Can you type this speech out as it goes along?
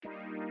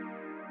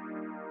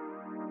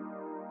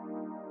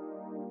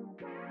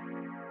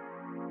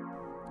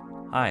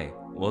Hi,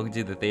 welcome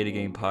to the Theta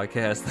Gang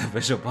Podcast, the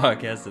official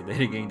podcast of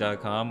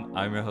ThetaGang.com.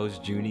 I'm your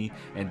host, Junie,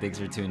 and thanks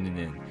for tuning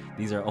in.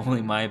 These are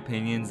only my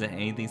opinions, and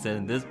anything said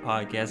in this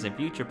podcast and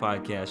future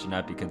podcasts should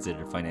not be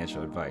considered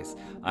financial advice.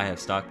 I have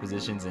stock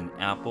positions in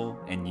Apple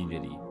and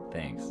Unity.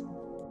 Thanks.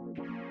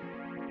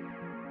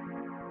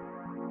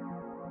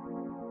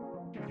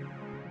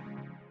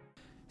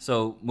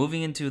 So,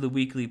 moving into the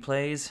weekly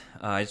plays,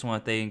 I just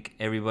want to thank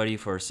everybody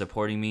for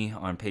supporting me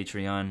on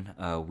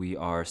Patreon. We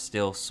are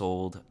still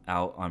sold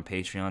out on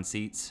Patreon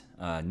seats.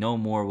 No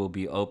more will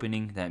be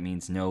opening. That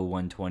means no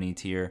 120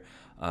 tier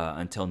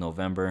until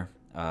November.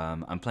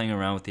 I'm playing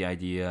around with the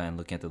idea and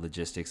looking at the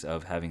logistics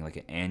of having like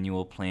an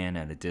annual plan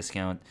at a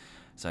discount.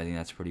 So I think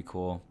that's pretty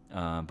cool.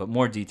 But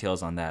more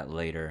details on that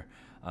later.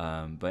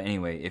 But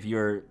anyway, if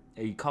you're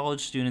a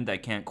college student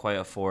that can't quite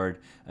afford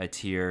a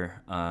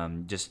tier,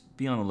 just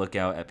be on the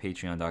lookout at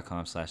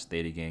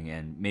patreon.com/thetagang,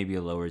 and maybe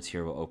a lower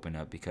tier will open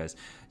up because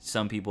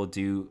some people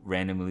do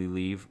randomly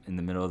leave in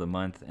the middle of the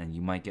month, and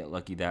you might get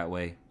lucky that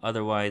way.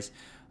 Otherwise,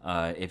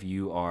 if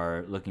you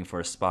are looking for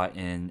a spot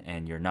in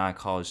and you're not a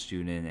college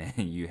student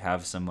and you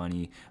have some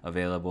money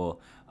available,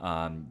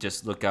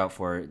 just look out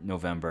for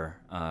November.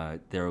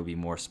 There will be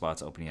more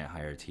spots opening at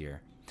higher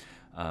tier.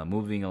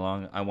 Moving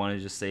along, I want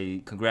to just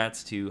say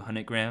congrats to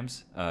 100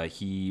 Grams.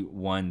 He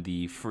won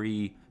the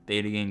free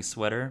Theta Gang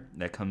sweater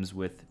that comes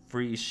with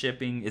free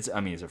shipping. It's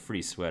a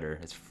free sweater.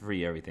 It's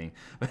free everything.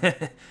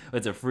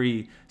 It's a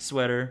free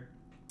sweater.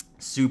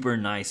 Super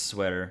nice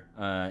sweater.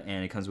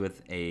 And it comes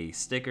with a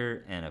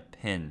sticker and a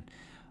pin.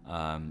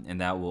 And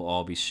that will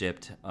all be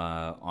shipped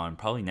on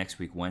probably next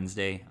week,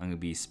 Wednesday. I'm going to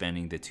be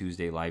spending the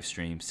Tuesday live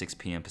stream, 6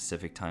 p.m.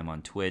 Pacific time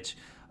on Twitch,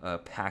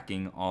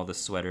 packing all the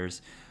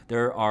sweaters.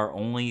 There are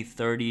only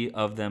 30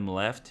 of them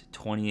left.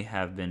 20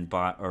 have been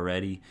bought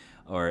already,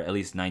 or at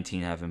least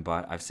 19 have been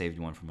bought. I've saved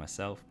one for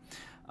myself.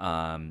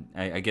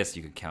 I guess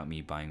you could count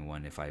me buying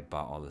one if I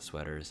bought all the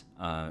sweaters.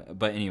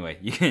 But anyway,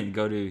 you can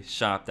go to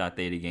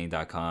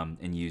shop.thetagang.com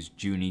and use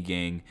Junie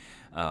Gang,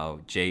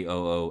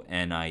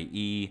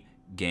 Joonie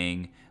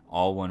Gang,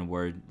 all one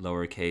word,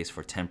 lowercase,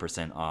 for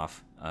 10%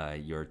 off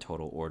your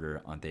total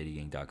order on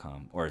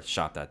thetagang.com or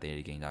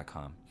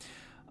shop.thetagang.com.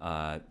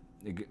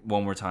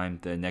 One more time,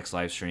 the next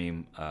live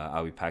stream,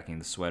 I'll be packing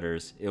the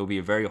sweaters. It will be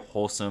a very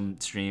wholesome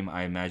stream.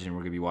 I imagine we're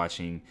going to be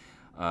watching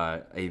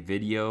a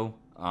video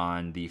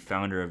on the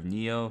founder of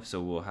Neo,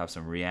 so we'll have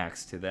some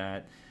reacts to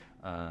that.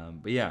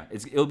 But yeah,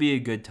 it'll be a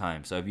good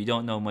time. So if you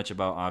don't know much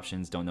about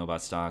options, don't know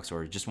about stocks,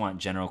 or just want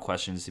general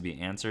questions to be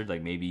answered,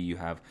 like maybe you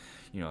have,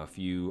 a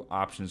few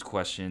options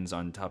questions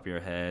on top of your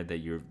head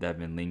that have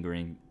been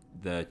lingering,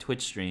 the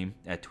Twitch stream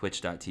at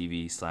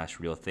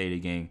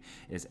twitch.tv/realthetagang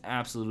is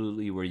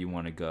absolutely where you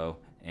want to go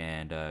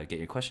and get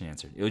your question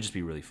answered. It'll just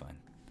be really fun.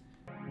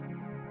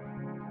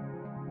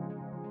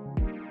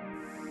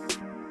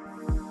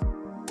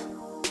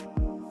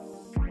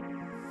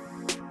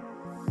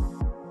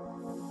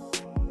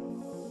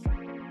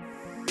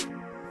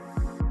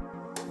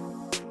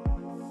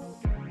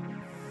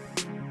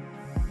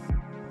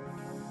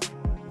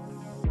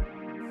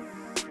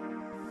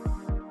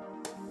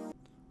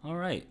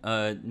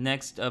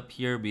 Next up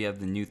here, we have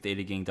the new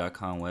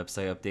ThetaGang.com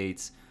website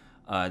updates.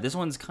 This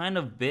one's kind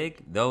of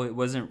big, though it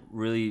wasn't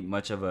really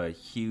much of a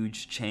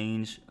huge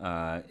change.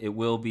 It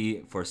will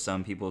be for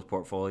some people's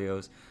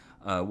portfolios.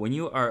 When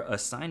you are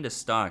assigned a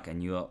stock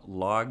and you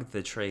log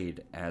the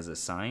trade as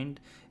assigned,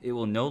 it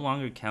will no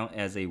longer count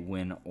as a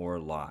win or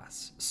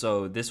loss.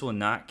 So this will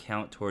not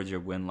count towards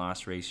your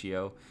win-loss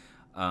ratio.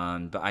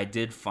 But I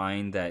did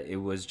find that it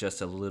was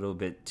just a little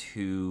bit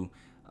too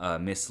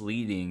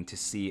misleading to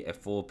see a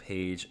full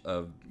page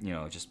of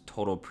just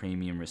total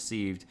premium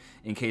received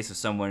in case of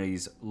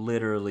somebody's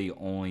literally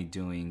only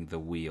doing the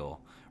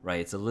wheel, right?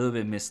 It's a little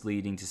bit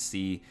misleading to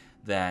see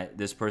that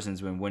this person's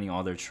been winning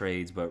all their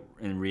trades, but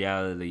in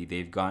reality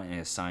they've gotten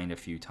assigned a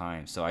few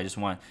times. So I just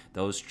want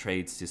those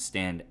trades to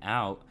stand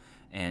out,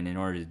 and in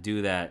order to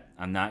do that,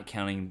 I'm not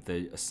counting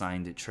the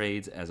assigned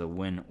trades as a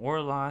win or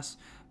loss.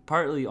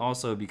 Partly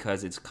also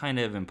because it's kind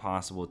of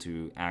impossible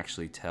to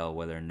actually tell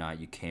whether or not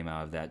you came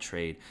out of that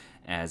trade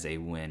as a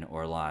win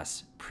or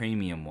loss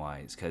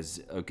premium-wise.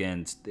 Because,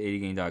 again,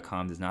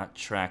 ThetaGang.com does not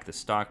track the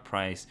stock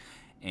price,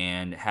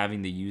 and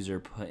having the user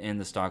put in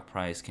the stock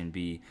price can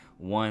be,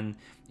 one,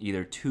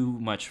 either too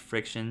much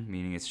friction,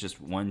 meaning it's just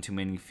one too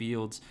many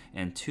fields,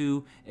 and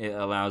two, it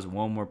allows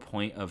one more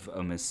point of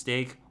a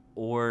mistake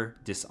or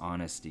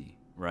dishonesty.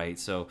 Right,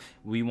 so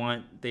we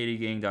want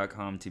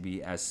ThetaGang.com to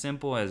be as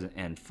simple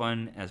and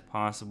fun as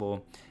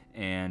possible,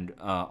 and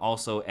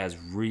also as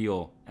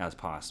real as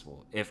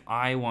possible. If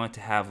I want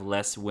to have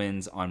less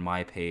wins on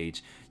my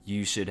page,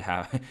 you should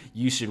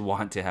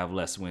want to have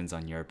less wins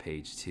on your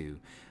page too.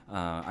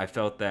 I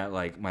felt that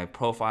like my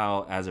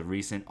profile as of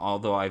recent,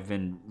 although I've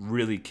been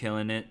really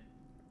killing it,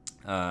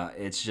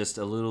 it's just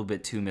a little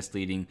bit too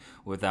misleading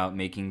without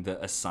making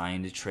the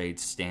assigned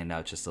trades stand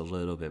out just a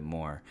little bit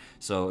more.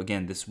 So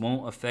again, this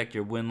won't affect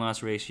your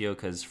win-loss ratio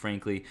because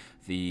frankly,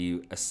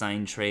 the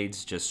assigned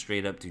trades just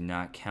straight up do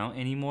not count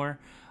anymore.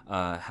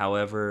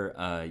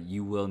 However,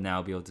 you will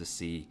now be able to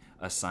see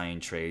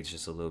assigned trades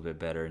just a little bit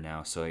better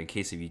now. So in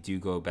case if you do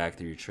go back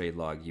through your trade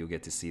log, you'll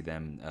get to see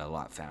them a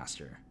lot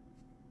faster.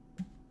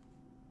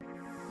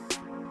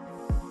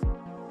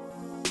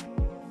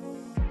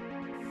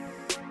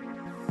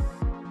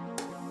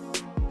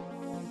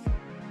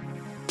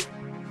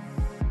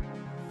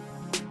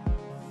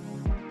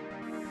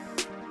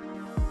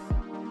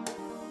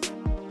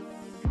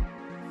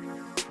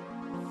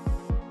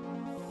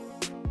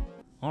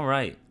 All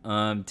right.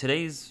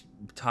 Today's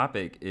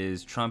topic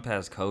is Trump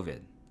has COVID.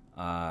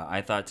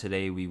 I thought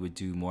today we would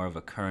do more of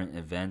a current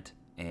event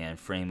and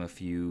frame a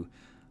few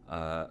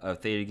of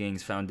Theta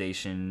Gang's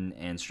foundation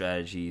and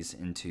strategies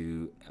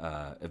into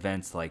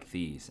events like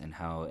these and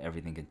how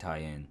everything can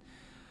tie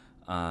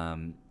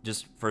in.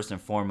 Just first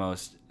and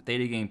foremost,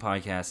 Theta Gang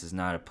Podcast is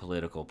not a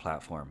political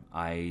platform.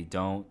 I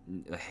don't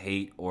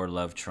hate or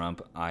love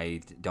Trump.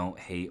 I don't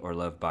hate or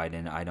love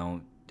Biden. I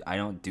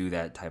don't do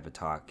that type of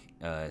talk,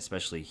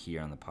 especially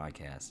here on the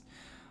podcast.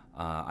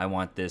 I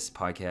want this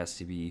podcast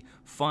to be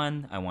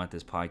fun. I want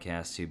this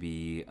podcast to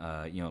be,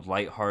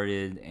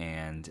 lighthearted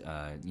and,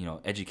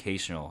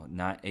 educational,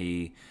 not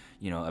a,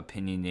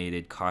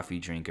 opinionated coffee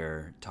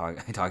drinker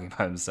talking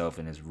about himself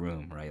in his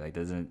room, right? Like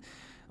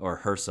or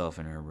herself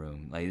in her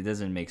room. Like it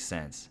doesn't make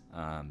sense.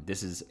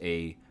 This is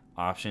a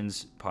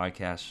options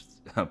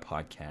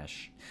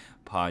podcast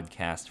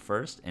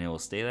first, and it will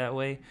stay that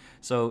way.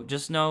 So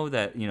just know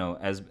that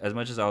as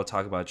much as I'll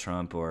talk about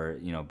Trump or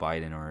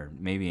Biden or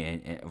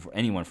maybe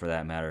anyone for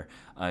that matter,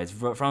 it's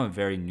from a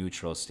very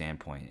neutral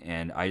standpoint,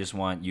 and I just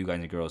want you guys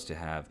and girls to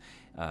have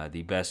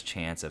the best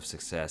chance of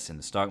success in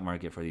the stock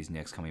market for these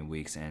next coming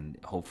weeks, and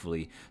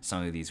hopefully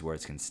some of these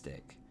words can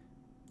stick.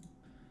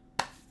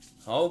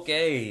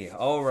 Okay,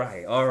 all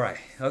right.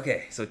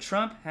 Okay, so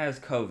Trump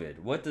has COVID.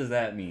 What does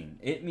that mean?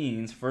 It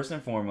means, first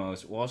and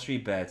foremost, Wall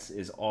Street Bets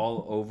is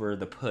all over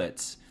the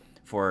puts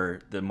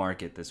for the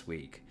market this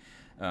week.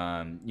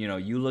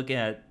 You look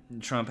at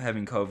Trump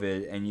having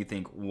COVID and you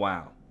think,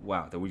 wow,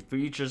 the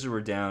futures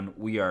were down.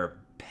 We are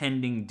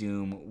pending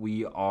doom.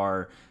 We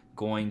are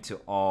going to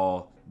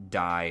all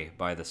die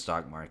by the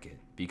stock market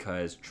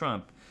because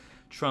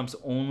Trump's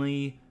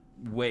only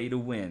way to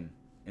win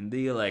in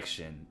the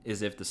election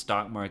is if the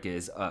stock market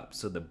is up,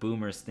 so the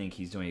boomers think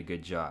he's doing a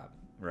good job,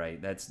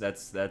 right? That's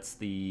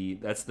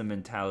the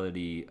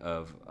mentality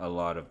of a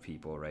lot of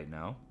people right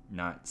now.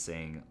 Not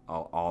saying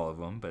all of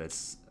them, but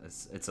it's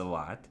a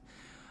lot.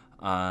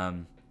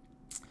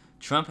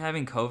 Trump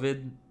having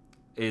COVID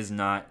is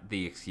not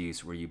the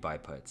excuse where you buy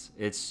puts.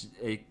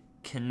 It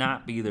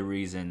cannot be the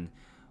reason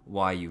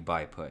why you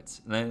buy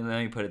puts. Let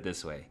me put it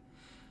this way.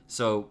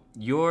 So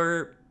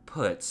your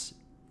puts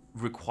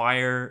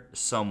require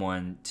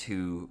someone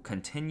to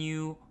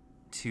continue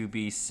to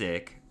be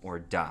sick or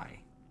die.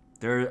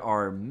 There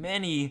are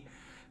many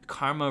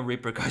karma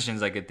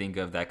repercussions I could think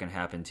of that can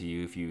happen to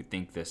you if you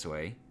think this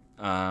way.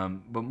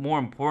 But more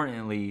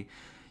importantly,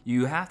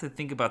 you have to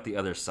think about the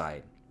other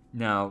side.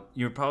 Now,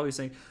 you're probably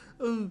saying,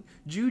 oh,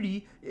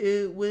 Judy,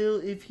 well,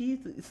 if he's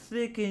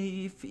sick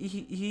and if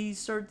he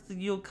starts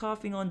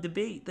coughing on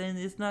debate, then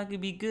it's not going to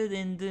be good,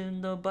 and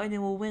then Biden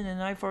will win,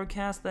 and I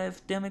forecast that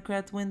if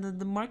Democrats win,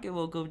 the market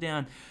will go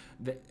down.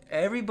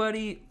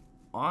 Everybody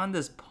on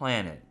this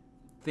planet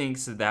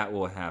thinks that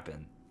will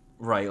happen,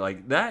 right?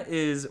 Like, that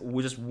is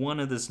just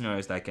one of the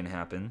scenarios that can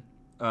happen,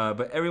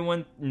 but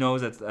everyone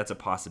knows that's a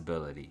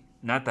possibility.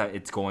 Not that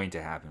it's going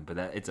to happen, but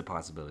that it's a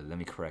possibility. Let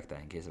me correct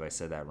that in case if I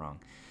said that wrong.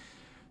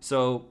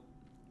 So,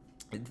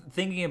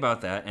 thinking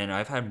about that, and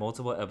I've had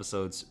multiple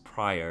episodes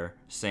prior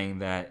saying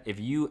that if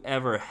you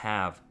ever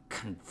have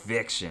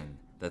conviction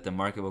that the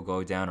market will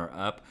go down or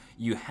up,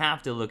 you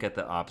have to look at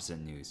the opposite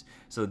news.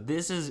 So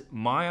this is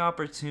my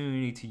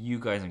opportunity to you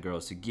guys and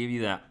girls to give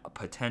you that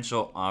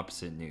potential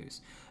opposite news.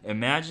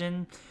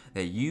 Imagine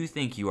that you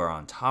think you are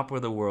on top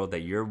of the world, that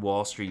you're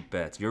Wall Street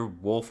Bets, you're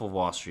Wolf of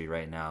Wall Street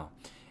right now,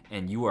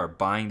 and you are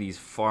buying these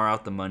far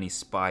out the money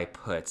SPY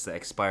puts that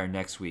expire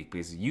next week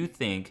because you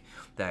think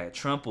that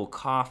Trump will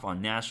cough on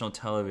national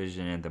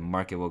television and the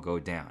market will go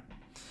down.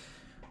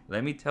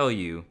 Let me tell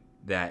you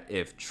that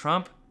if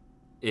Trump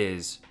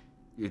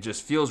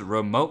just feels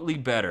remotely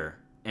better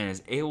and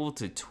is able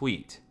to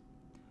tweet,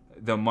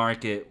 the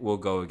market will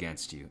go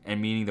against you.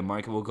 And meaning the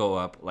market will go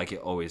up like it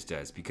always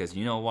does. Because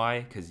you know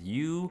why? Because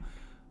you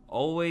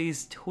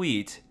always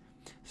tweet,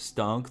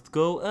 stocks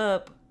go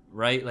up,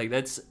 right? Like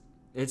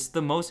it's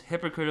the most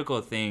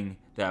hypocritical thing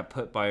that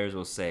put buyers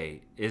will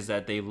say is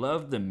that they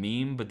love the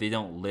meme, but they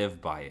don't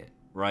live by it,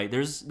 right?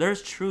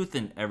 There's truth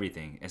in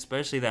everything,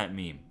 especially that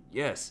meme.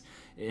 Yes,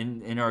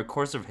 in our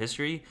course of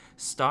history,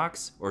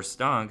 stocks or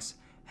stonks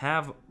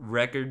have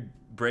breakingly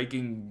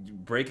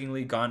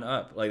gone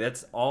up. Like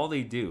that's all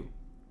they do.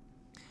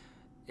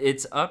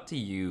 It's up to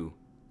you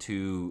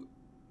to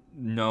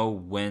know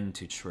when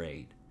to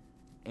trade.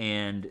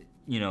 And,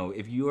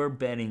 if you are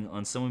betting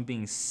on someone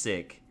being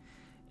sick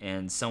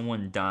and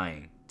someone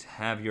dying to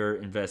have your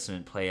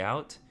investment play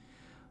out,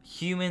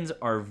 humans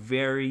are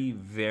very,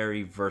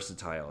 very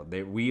versatile.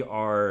 We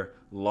are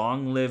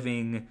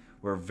long-living,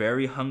 We're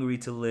very hungry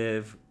to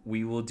live.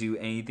 We will do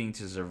anything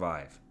to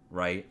survive,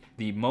 right?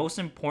 The most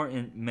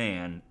important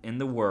man in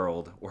the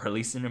world, or at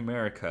least in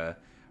America,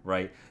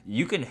 right?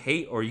 You can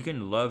hate or you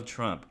can love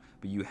Trump,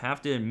 but you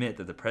have to admit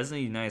that the president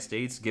of the United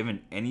States,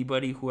 given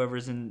anybody,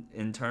 whoever's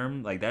in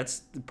term, like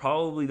that's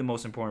probably the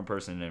most important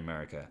person in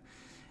America.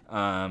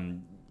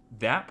 Um,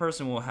 that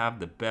person will have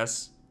the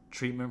best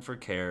treatment for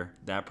care.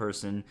 That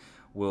person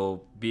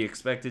will be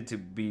expected to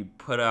be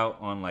put out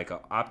on like an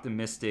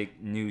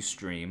optimistic news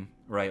stream,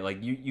 right? Like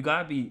you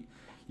gotta be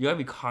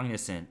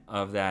cognizant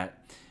of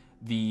that.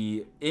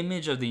 The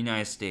image of the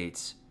United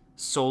States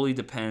solely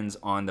depends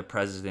on the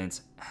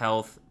president's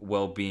health,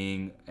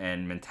 well-being,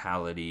 and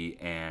mentality,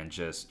 and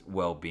just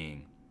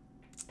well-being.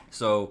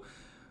 So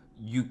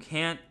you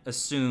can't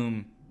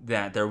assume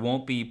that there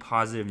won't be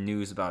positive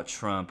news about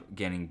Trump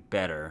getting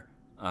better,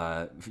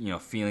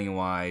 feeling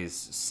wise,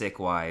 sick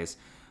wise,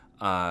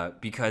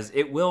 because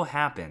it will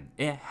happen.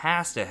 It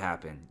has to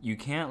happen. You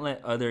can't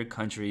let other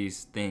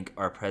countries think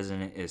our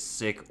president is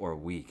sick or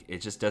weak.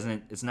 It just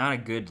doesn't, it's not a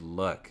good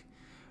look,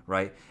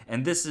 right?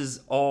 And this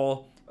is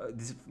all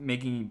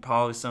making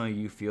probably some of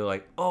you feel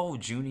like, oh,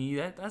 Junie,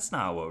 that's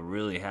not what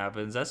really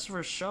happens. That's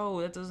for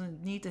show. That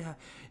doesn't need to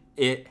happen.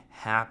 It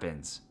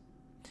happens.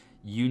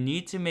 You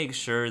need to make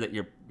sure that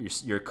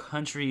your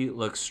country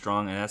looks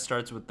strong, and that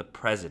starts with the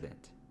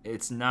president.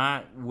 It's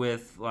not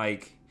with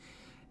like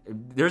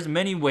there's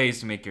many ways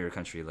to make your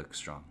country look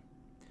strong.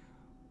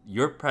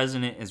 Your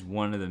president is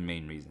one of the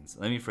main reasons.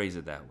 Let me phrase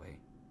it that way.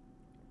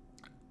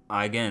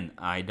 Again,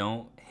 I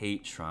don't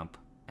hate Trump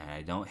and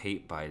I don't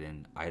hate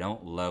Biden. I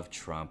don't love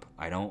Trump.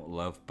 I don't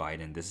love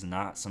Biden. This is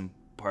not some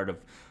part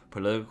of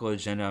political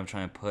agenda I'm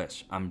trying to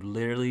push. I'm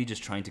literally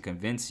just trying to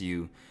convince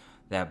you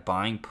that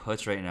buying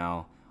puts right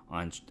now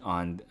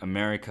on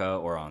America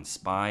or on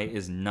SPY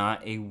is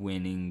not a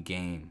winning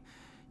game.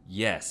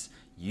 Yes,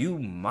 you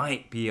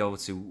might be able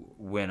to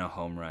win a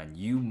home run.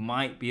 You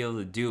might be able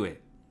to do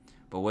it.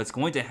 But what's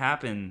going to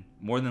happen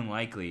more than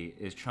likely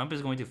is Trump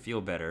is going to feel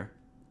better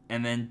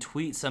and then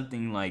tweet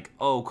something like,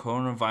 "Oh,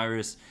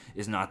 coronavirus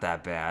is not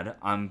that bad.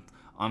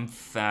 I'm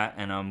fat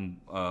and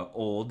I'm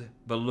old,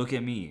 but look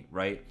at me,"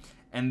 right?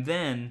 And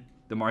then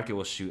the market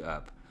will shoot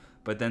up.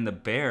 But then the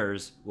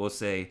bears will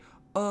say,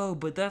 "Oh,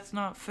 but that's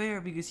not fair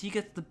because he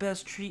gets the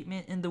best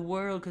treatment in the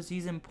world because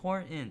he's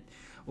important."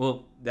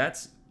 Well,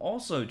 that's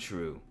also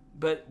true.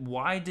 But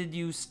why did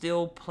you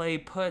still play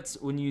puts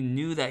when you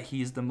knew that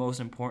he's the most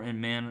important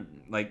man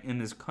like in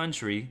this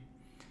country?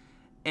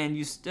 And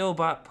you still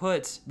bought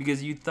puts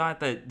because you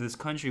thought that this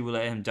country would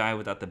let him die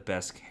without the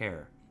best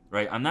care,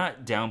 right? I'm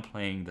not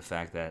downplaying the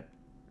fact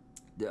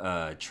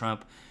that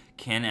Trump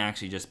can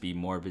actually just be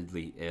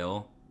morbidly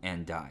ill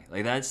and die.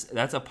 Like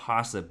that's a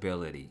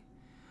possibility.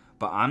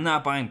 But I'm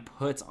not buying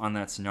puts on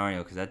that scenario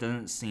because that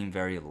doesn't seem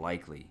very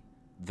likely.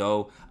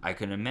 Though I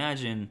can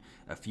imagine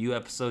a few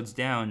episodes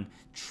down,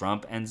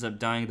 Trump ends up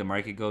dying, the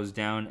market goes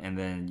down, and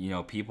then,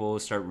 people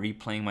start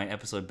replaying my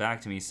episode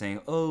back to me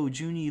saying, "Oh,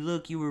 Junie,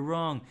 look, you were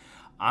wrong."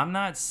 I'm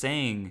not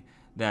saying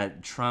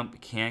that Trump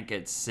can't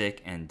get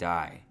sick and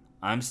die.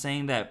 I'm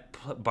saying that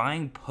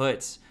buying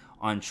puts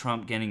on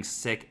Trump getting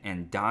sick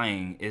and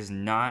dying is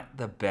not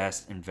the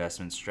best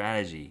investment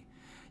strategy.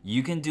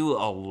 You can do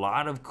a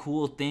lot of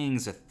cool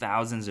things with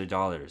thousands of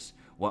dollars.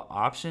 What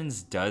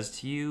options does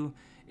to you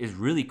is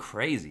really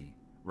crazy,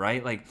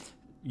 right? Like,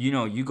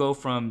 you go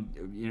from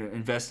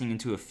investing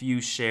into a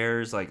few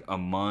shares like a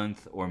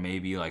month or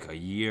maybe like a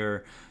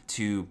year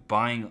to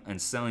buying and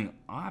selling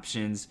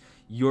options.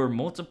 Your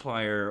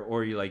multiplier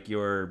or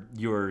your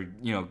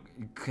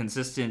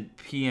consistent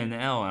P&L,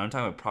 and I'm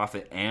talking about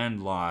profit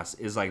and loss,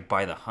 is like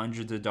by the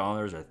hundreds of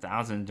dollars or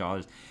thousands of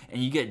dollars,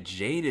 and you get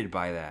jaded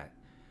by that.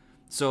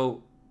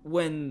 So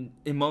when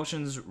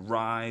emotions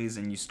rise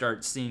and you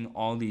start seeing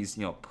all these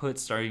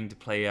puts starting to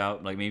play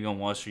out, like maybe on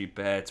Wall Street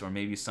Bets, or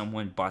maybe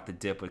someone bought the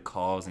dip with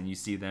calls and you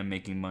see them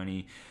making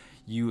money,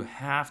 you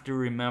have to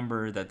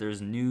remember that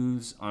there's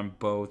news on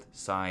both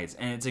sides,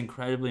 and it's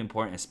incredibly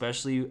important,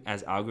 especially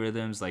as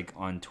algorithms like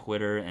on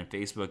Twitter and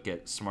Facebook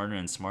get smarter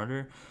and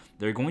smarter.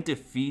 They're going to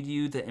feed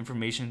you the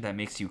information that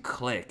makes you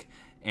click,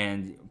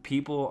 and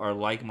people are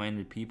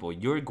like-minded people.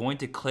 You're going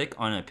to click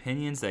on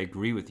opinions that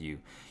agree with you.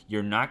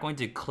 You're not going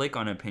to click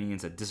on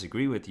opinions that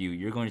disagree with you.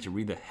 You're going to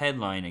read the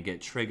headline and get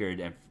triggered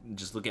and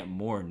just look at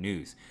more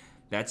news.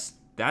 That's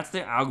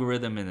the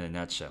algorithm in a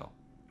nutshell.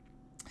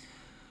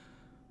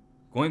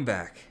 Going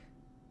back,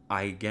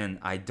 I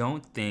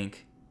don't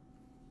think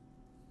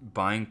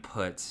buying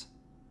puts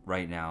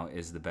right now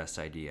is the best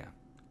idea.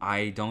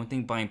 I don't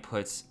think buying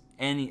puts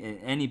at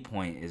any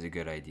point is a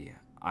good idea.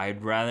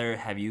 I'd rather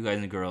have you guys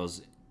and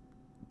girls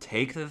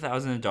take the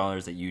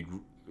 $1,000 that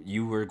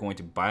you were going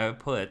to buy with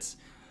puts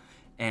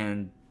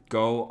and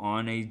go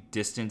on a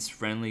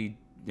distance-friendly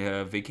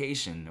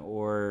vacation,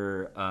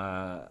 or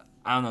I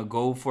don't know,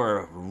 go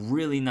for a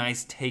really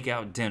nice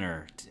takeout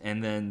dinner,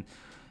 and then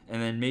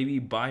maybe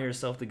buy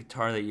yourself the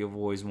guitar that you've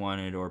always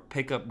wanted, or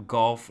pick up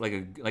golf,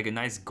 like a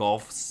nice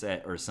golf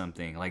set or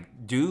something.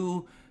 Like,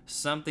 do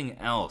something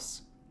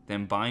else.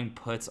 than buying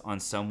puts on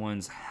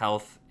someone's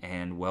health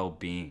and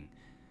well-being,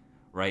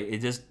 right?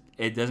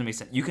 It doesn't make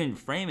sense. You can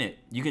frame it.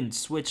 You can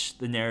switch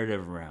the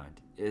narrative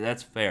around.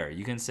 That's fair.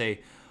 You can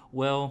say,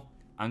 well,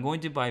 I'm going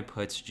to buy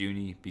puts,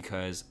 Junie,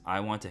 because I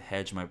want to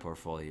hedge my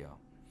portfolio.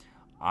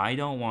 I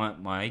don't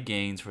want my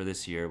gains for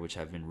this year, which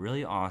have been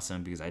really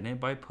awesome because I didn't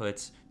buy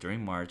puts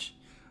during March,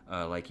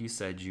 like you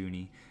said,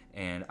 Junie,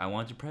 and I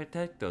want to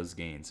protect those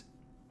gains.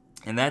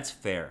 And that's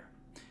fair.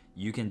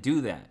 You can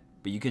do that,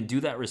 but you can do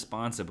that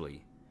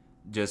responsibly.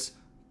 Just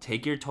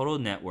take your total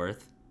net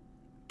worth,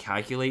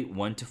 calculate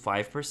 1 to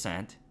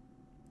 5%,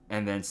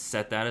 and then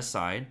set that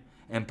aside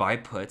and buy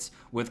puts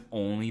with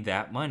only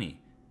that money.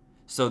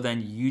 So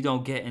then you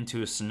don't get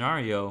into a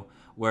scenario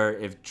where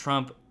if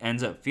Trump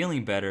ends up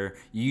feeling better,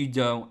 you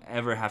don't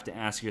ever have to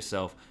ask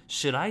yourself,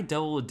 should I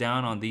double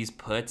down on these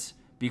puts?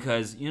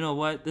 Because you know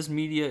what? This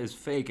media is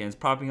fake and it's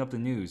propping up the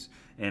news.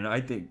 And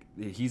I think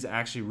he's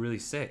actually really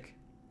sick.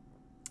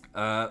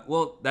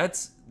 Well,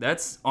 that's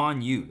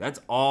on you. That's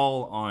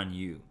all on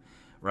you,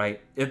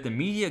 right? If the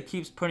media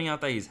keeps putting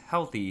out that he's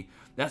healthy,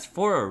 that's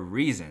for a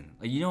reason.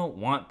 Like, you don't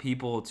want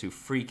people to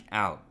freak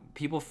out.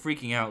 People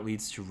freaking out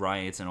leads to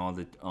riots and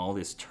all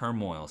this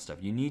turmoil stuff.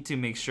 You need to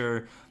make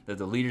sure that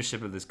the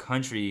leadership of this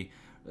country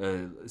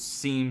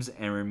seems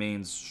and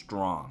remains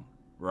strong,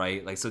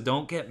 right? Like, so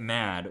don't get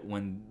mad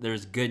when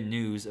there's good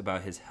news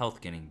about his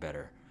health getting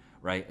better,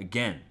 right?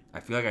 Again, I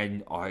feel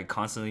like I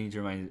constantly need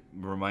to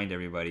remind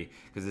everybody,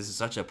 because this is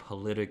such a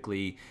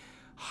politically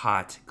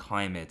hot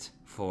climate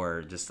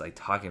for just like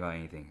talking about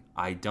anything.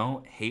 I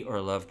don't hate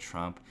or love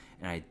Trump,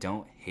 and I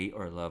don't hate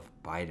or love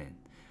Biden.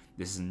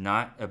 This is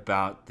not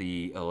about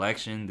the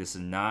election. This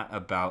is not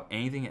about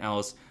anything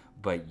else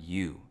but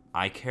you.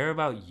 I care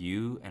about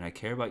you, and I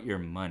care about your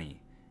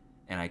money,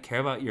 and I care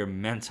about your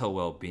mental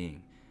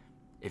well-being.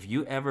 If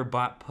you ever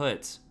bought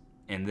puts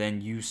and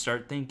then you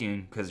start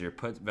thinking, because your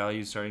put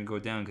value is starting to go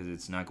down because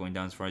it's not going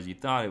down as far as you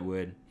thought it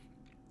would,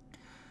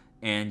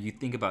 and you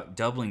think about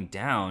doubling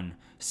down,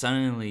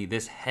 suddenly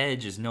this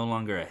hedge is no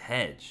longer a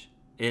hedge.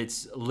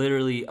 It's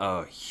literally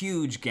a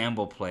huge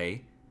gamble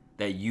play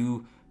that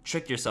you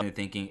tricked yourself into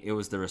thinking it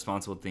was the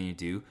responsible thing to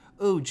do.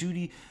 Oh,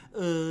 Judy,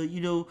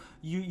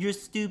 you're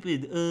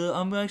stupid.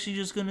 I'm actually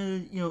just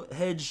gonna,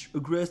 hedge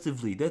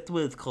aggressively. That's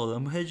what it's called.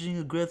 I'm hedging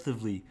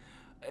aggressively.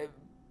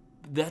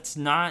 That's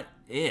not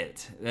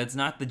it. That's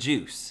not the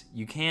juice.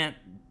 You can't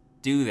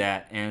do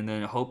that and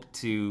then hope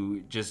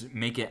to just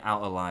make it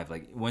out alive.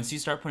 Like, once you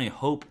start putting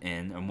hope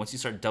in, and once you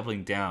start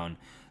doubling down,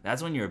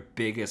 that's when your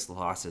biggest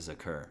losses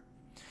occur.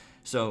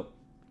 So,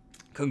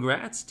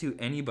 congrats to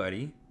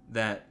anybody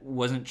that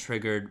wasn't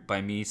triggered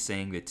by me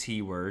saying the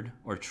T word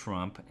or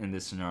Trump in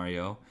this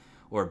scenario,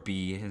 or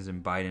B as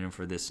in Biden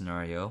for this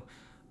scenario.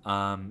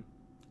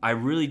 I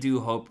really do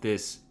hope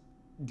this,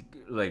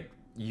 like,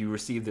 you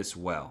receive this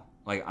well.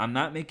 Like, I'm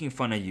not making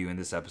fun of you in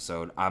this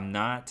episode. I'm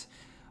not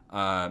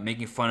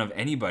making fun of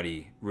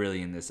anybody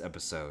really in this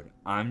episode.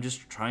 I'm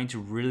just trying to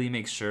really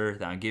make sure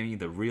that I'm giving you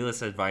the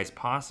realest advice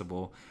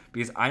possible,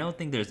 because I don't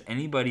think there's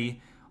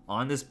anybody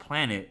on this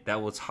planet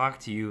that will talk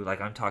to you like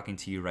I'm talking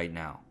to you right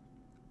now.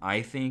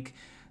 I think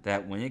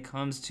that when it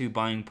comes to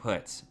buying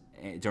puts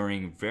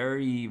during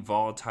very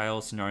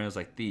volatile scenarios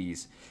like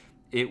these,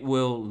 it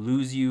will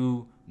lose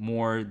you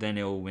more than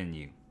it will win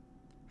you.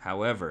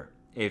 However,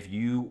 if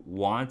you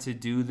want to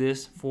do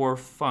this for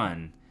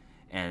fun,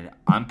 and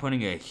I'm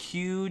putting a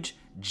huge,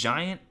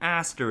 giant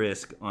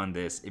asterisk on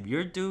this, if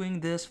you're doing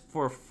this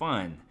for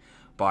fun,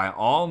 by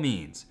all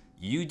means,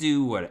 you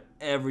do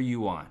whatever you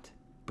want.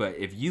 But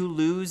if you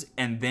lose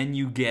and then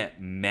you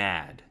get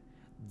mad,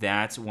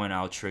 that's when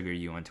I'll trigger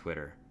you on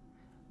Twitter.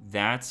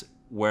 That's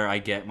where I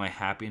get my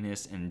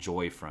happiness and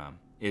joy from,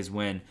 is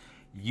when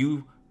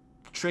you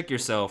trick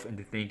yourself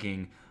into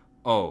thinking,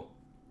 oh,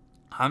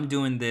 I'm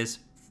doing this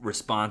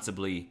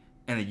responsibly,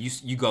 and then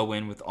you go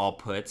in with all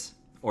puts,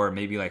 or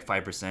maybe like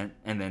 5%,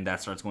 and then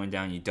that starts going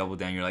down, you double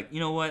down, you're like,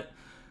 you know what?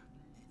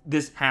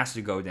 This has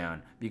to go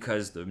down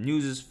because the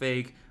news is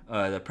fake,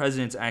 the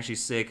president's actually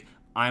sick,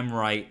 I'm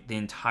right, the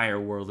entire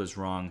world is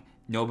wrong,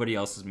 nobody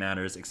else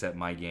matters except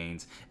my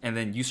gains. And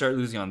then you start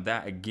losing on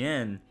that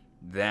again,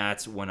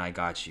 that's when I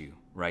got you,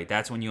 right?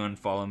 That's when you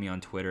unfollow me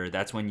on Twitter.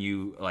 That's when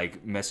you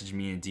like message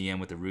me in DM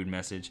with a rude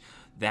message.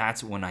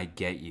 That's when I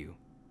get you.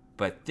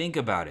 But think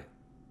about it.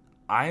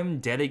 I'm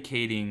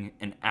dedicating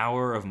an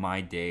hour of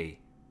my day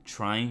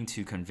trying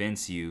to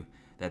convince you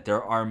that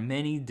there are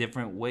many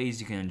different ways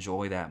you can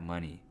enjoy that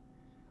money.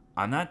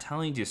 I'm not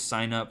telling you to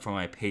sign up for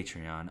my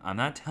Patreon. I'm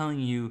not telling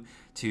you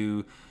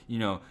to,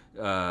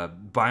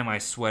 buy my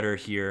sweater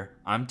here.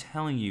 I'm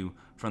telling you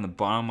from the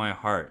bottom of my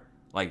heart,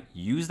 like,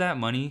 use that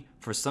money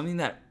for something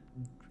that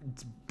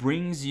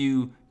brings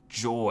you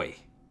joy,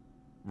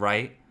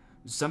 right?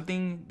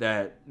 something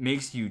that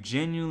makes you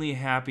genuinely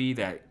happy,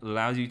 that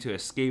allows you to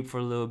escape for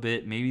a little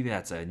bit. Maybe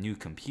that's a new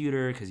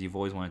computer because you've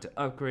always wanted to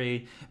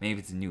upgrade. Maybe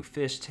it's a new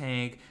fish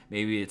tank.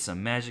 Maybe it's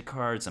some magic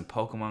cards, some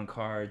Pokemon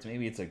cards.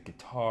 Maybe it's a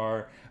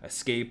guitar, a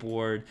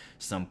skateboard,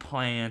 some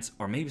plants,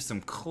 or maybe some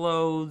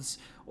clothes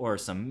or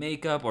some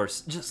makeup or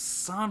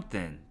just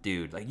something,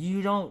 dude. Like,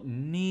 you don't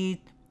need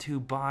to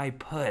buy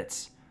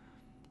puts.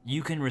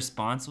 You can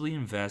responsibly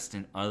invest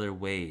in other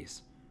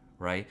ways,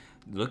 right?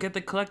 Look at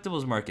the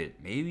collectibles market.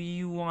 Maybe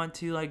you want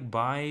to like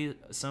buy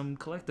some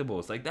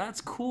collectibles. Like,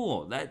 that's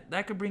cool.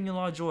 That could bring you a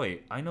lot of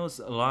joy. I know it's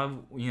a lot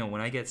of, when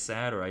I get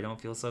sad or I don't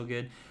feel so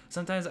good,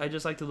 sometimes I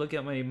just like to look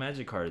at my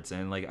Magic cards,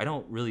 and like I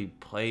don't really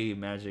play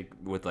Magic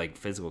with like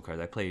physical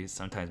cards. I play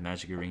sometimes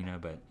Magic Arena,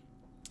 but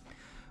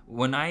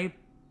when I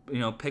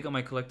pick up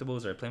my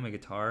collectibles or I play my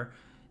guitar,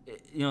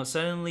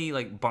 suddenly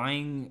like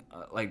buying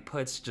like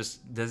puts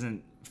just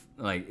doesn't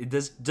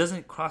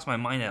doesn't cross my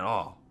mind at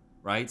all,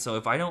 right? So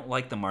if I don't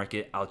like the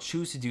market, I'll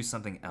choose to do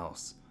something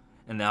else,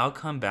 and then I'll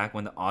come back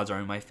when the odds are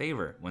in my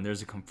favor, when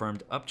there's a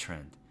confirmed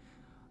uptrend.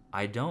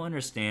 I don't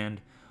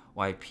understand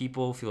why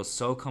people feel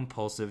so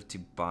compulsive to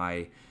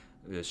buy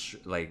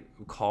like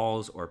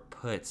calls or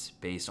puts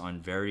based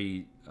on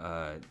very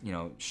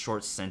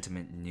short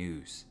sentiment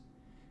news.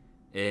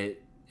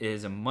 It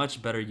is a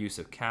much better use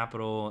of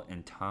capital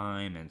and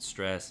time and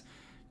stress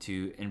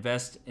to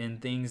invest in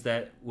things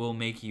that will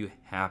make you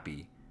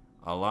happy.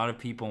 A lot of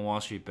people in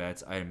Wall Street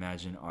Bets, I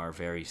imagine, are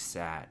very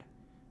sad.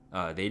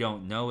 They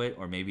don't know it,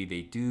 or maybe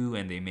they do,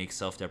 and they make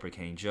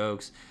self-deprecating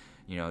jokes.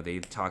 They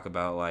talk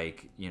about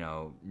like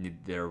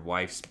their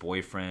wife's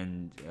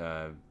boyfriend,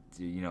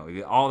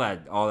 all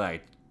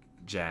that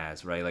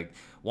jazz, right? Like,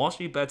 Wall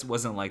Street Bets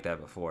wasn't like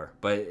that before,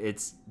 but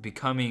it's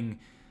becoming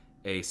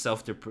a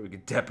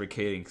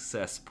self-deprecating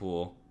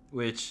cesspool,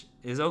 which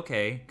is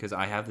okay because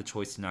I have the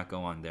choice to not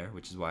go on there,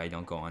 which is why I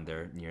don't go on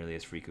there nearly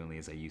as frequently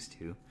as I used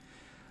to.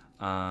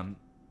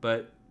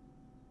 But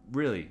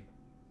really,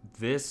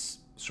 this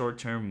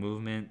short-term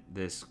movement,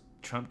 this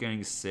Trump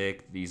getting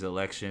sick, these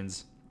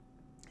elections,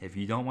 if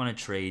you don't want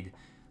to trade,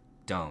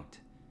 don't.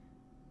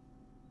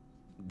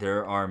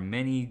 There are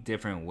many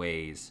different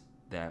ways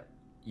that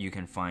you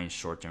can find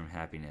short-term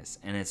happiness,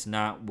 and it's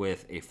not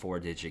with a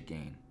 4-digit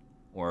gain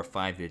or a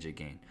 5-digit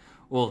gain.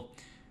 Well,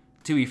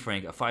 to be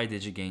frank, a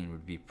 5-digit gain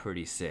would be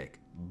pretty sick.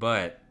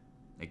 But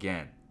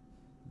again,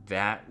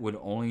 that would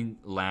only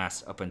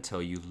last up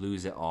until you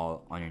lose it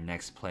all on your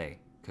next play.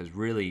 Because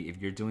really,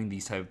 if you're doing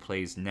these type of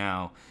plays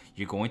now,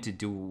 you're going to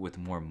do it with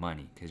more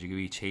money because you're going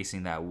to be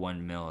chasing that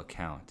 1 mil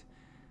account.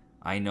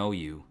 I know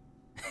you.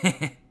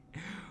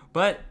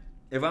 But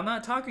if I'm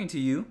not talking to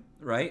you,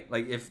 right?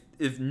 Like,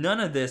 if none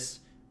of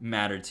this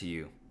mattered to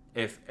you,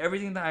 if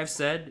everything that I've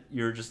said,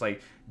 you're just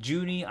like,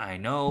 Junie, I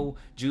know.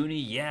 Junie,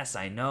 yes,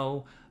 I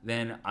know.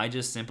 Then I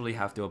just simply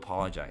have to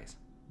apologize.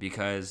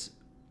 Because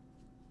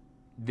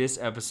this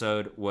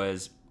episode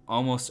was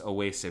almost a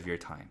waste of your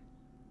time.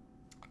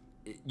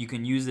 You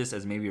can use this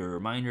as maybe a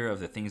reminder of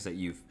the things that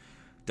you've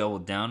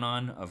doubled down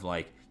on, of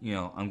like,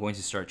 I'm going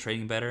to start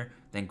trading better.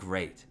 Then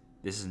great.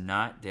 This is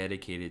not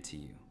dedicated to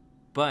you.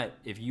 But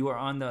if you are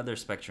on the other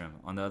spectrum,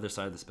 on the other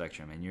side of the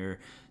spectrum, and you're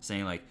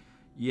saying like,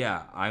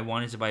 yeah, I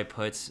wanted to buy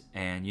puts,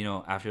 and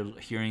after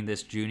hearing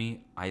this,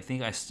 Junie, I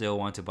think I still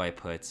want to buy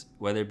puts,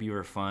 whether it be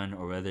for fun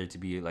or whether to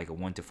be like a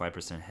 1 to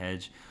 5%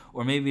 hedge,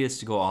 or maybe it's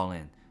to go all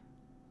in.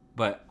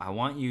 But I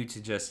want you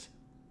to just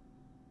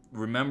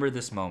remember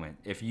this moment.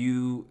 If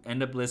you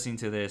end up listening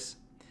to this,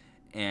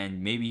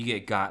 and maybe you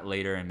get got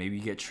later, and maybe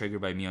you get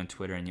triggered by me on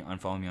Twitter, and you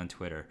unfollow me on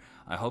Twitter,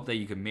 I hope that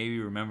you can maybe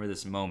remember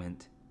this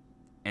moment,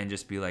 and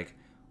just be like,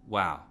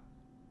 wow,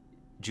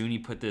 Junie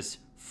put this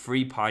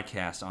free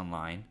podcast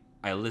online.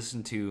 I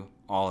listened to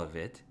all of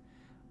it,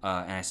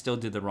 and I still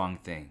did the wrong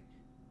thing.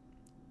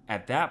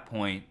 At that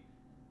point,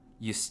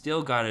 you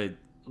still got to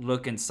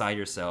look inside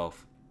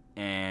yourself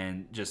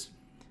and just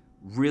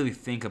really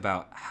think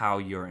about how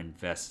you're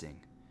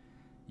investing.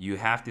 You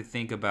have to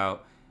think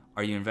about,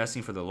 are you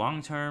investing for the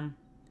long term?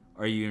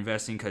 Or are you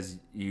investing because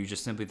you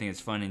just simply think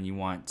it's fun and you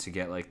want to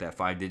get like that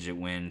 5-digit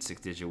win,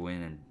 6-digit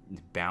win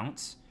and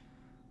bounce?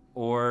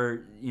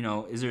 Or,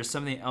 is there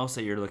something else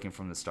that you're looking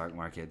from the stock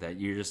market that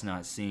you're just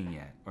not seeing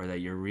yet, or that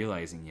you're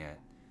realizing yet?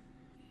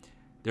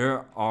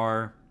 There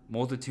are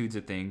multitudes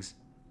of things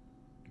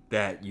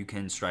that you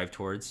can strive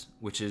towards,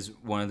 which is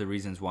one of the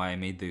reasons why I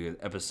made the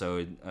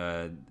episode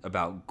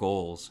about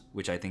goals,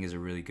 which I think is a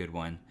really good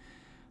one.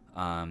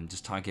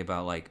 Just talking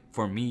about, like,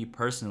 for me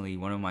personally,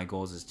 one of my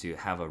goals is to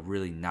have a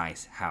really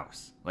nice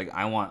house. Like,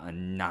 I want a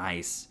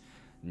nice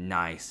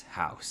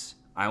house.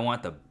 I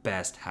want the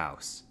best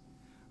house.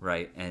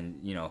 Right,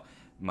 and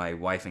my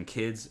wife and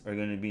kids are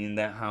going to be in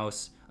that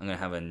house. I'm going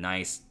to have a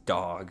nice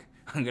dog.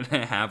 I'm going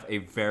to have a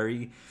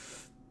very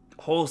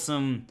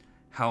wholesome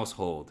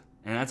household,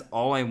 and that's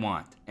all I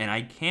want. And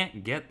I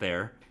can't get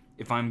there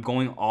if I'm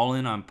going all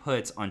in on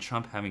puts on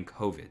Trump having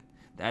COVID.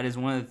 That is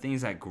one of the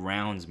things that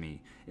grounds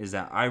me, is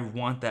that I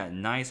want that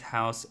nice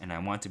house, and I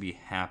want to be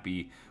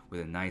happy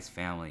with a nice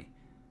family,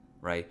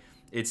 right?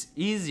 It's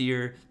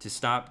easier to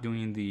stop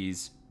doing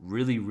these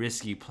really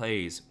risky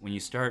plays when you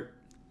start,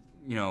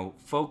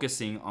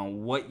 focusing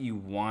on what you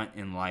want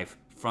in life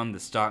from the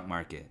stock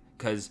market.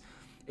 Because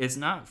it's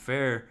not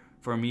fair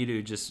for me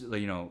to just,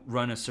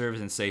 run a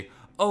service and say,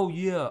 oh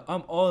yeah,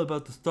 I'm all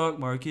about the stock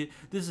market.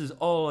 This is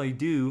all I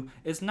do.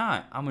 It's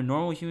not. I'm a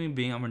normal human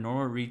being. I'm a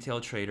normal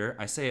retail trader.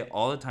 I say it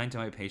all the time to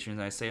my patrons.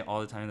 And I say it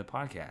all the time in the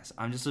podcast.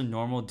 I'm just a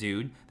normal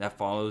dude that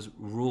follows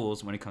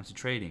rules when it comes to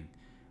trading.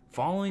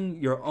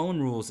 Following your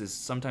own rules is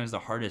sometimes the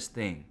hardest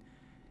thing.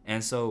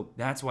 And so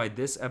that's why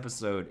this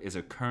episode is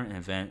a current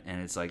event,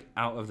 and it's like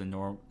out of the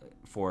norm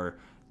for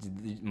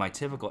my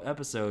typical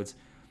episodes,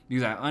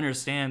 because I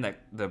understand that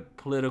the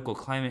political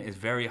climate is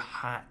very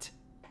hot,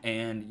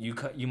 and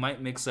you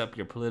might mix up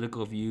your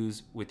political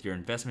views with your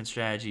investment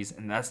strategies,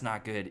 and that's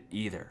not good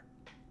either.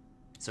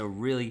 So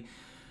really,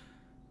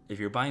 if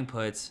you're buying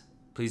puts,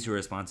 please do it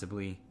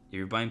responsibly. If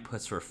you're buying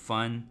puts for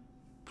fun,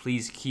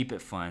 please keep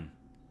it fun.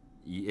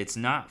 It's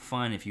not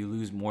fun if you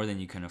lose more than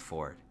you can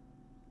afford.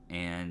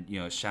 And,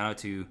 shout out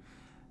to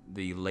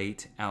the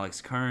late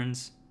Alex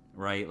Kearns,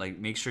 right? Like,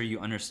 make sure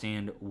you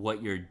understand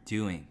what you're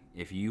doing.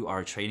 If you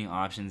are trading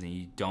options and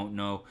you don't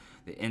know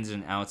the ins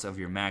and outs of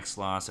your max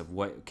loss, of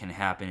what can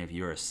happen if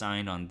you're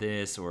assigned on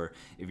this, or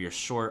if you're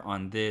short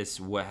on this,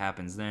 what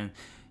happens then,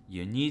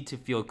 you need to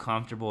feel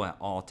comfortable at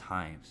all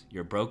times.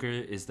 Your broker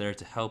is there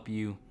to help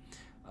you.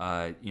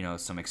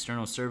 Some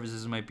external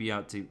services might be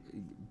out to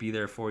be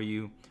there for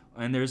you.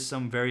 And there's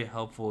some very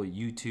helpful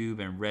YouTube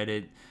and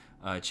Reddit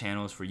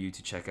channels for you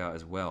to check out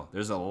as well.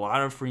 There's a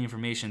lot of free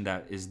information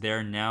that is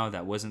there now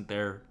that wasn't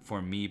there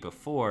for me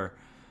before.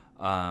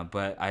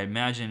 But I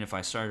imagine if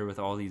I started with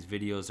all these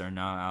videos that are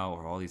now out,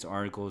 or all these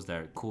articles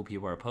that cool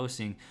people are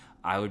posting,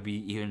 I would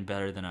be even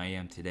better than I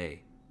am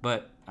today.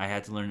 But I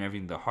had to learn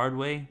everything the hard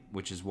way,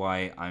 which is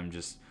why I'm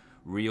just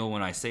real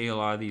when I say a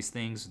lot of these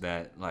things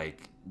that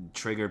like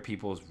trigger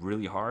people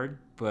really hard.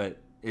 But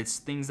it's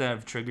things that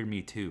have triggered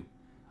me too.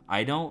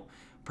 I don't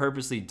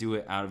purposely do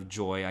it out of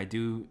joy. I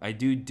do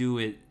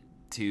it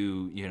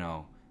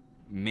to,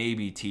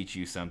 maybe teach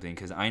you something,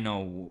 because I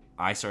know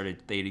I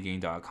started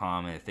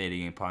ThetaGain.com and a Theta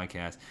Gain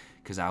podcast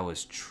because I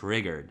was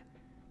triggered,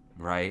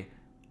 right?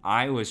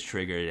 I was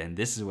triggered, and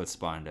this is what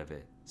spawned of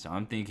it. So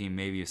I'm thinking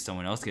maybe if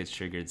someone else gets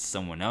triggered,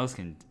 someone else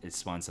can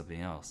spawn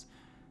something else,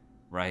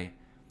 right?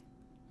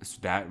 So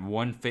that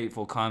one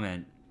fateful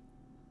comment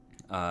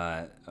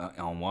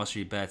on Wall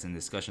Street Bets and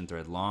discussion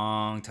thread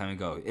long time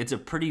ago. It's a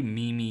pretty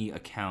memey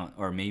account,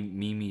 or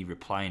memey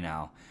reply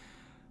now,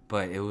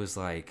 but it was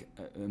like,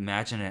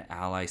 imagine an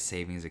Ally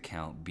Savings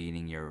account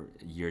beating your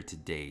year to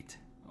date,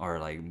 or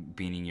like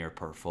beating your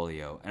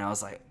portfolio. And I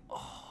was like,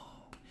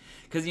 oh,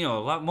 because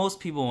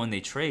most people when they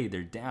trade,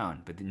 they're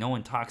down, but no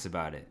one talks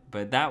about it.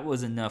 But that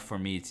was enough for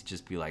me to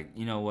just be like,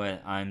 you know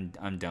what, I'm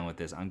done with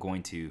this. I'm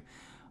going to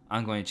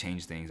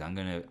change things. I'm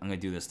gonna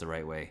do this the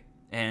right way.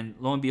 And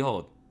lo and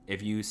behold,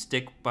 if you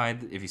stick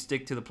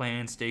to the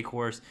plan, stay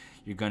course,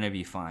 you're gonna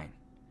be fine.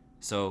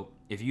 So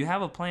if you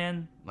have a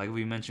plan, like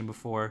we mentioned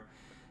before,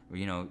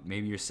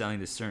 maybe you're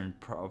selling this certain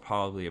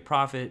probably a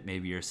profit,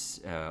 maybe you're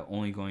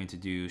only going to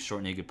do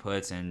short naked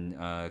puts and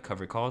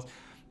covered calls,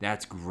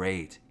 that's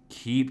great.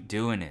 Keep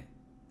doing it.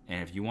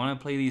 And if you want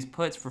to play these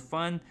puts for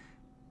fun,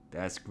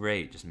 that's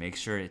great. Just make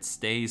sure it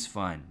stays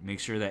fun. Make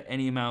sure that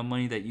any amount of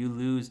money that you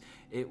lose,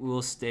 it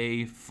will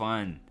stay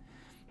fun.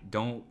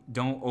 Don't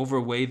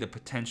overweigh the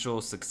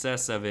potential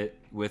success of it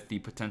with the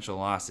potential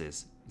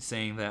losses.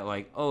 Saying that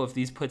like, oh, if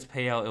these puts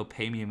pay out, it'll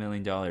pay me $1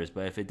 million,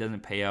 but if it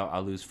doesn't pay out,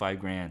 I'll lose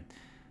 $5,000,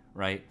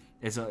 right?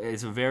 It's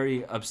a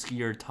very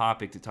obscure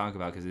topic to talk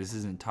about because this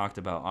isn't talked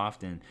about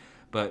often.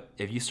 But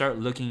if you start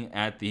looking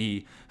at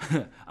the,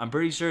 I'm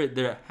pretty sure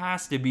there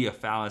has to be a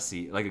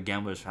fallacy, like a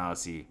gambler's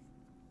fallacy,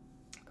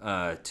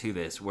 to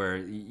this, where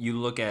you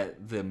look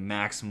at the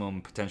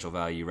maximum potential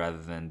value rather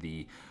than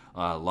the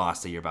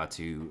loss that you're about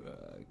to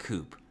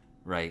coop,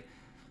 right?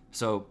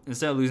 So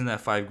instead of losing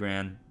that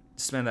 $5,000,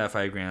 spend that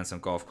 $5,000 on some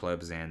golf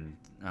clubs and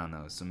I don't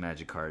know, some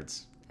magic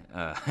cards.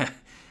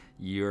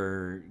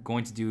 You're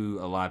going to do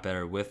a lot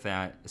better with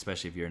that,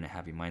 especially if you're in a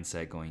happy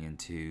mindset going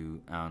into,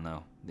 I don't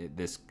know,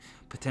 this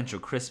potential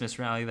Christmas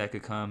rally that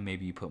could come.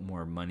 Maybe you put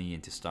more money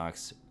into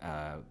stocks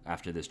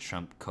after this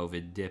Trump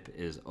COVID dip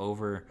is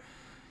over.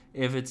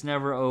 If it's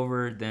never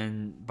over,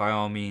 then by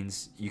all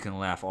means, you can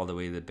laugh all the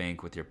way to the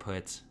bank with your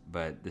puts.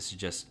 But this is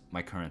just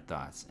my current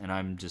thoughts. And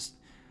I'm just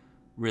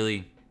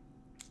really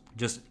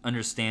just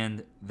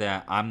understand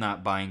that I'm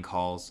not buying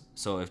calls.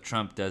 So if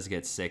Trump does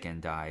get sick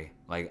and die,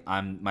 like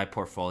my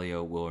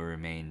portfolio will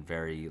remain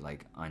very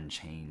like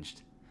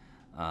unchanged.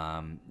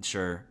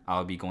 Sure,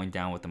 I'll be going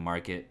down with the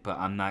market, but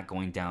I'm not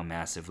going down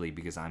massively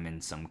because I'm in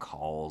some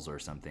calls or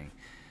something.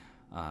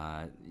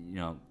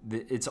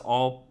 It's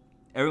all,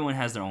 everyone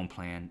has their own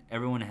plan.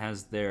 Everyone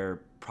has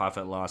their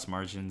profit loss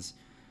margins.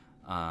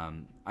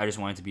 I just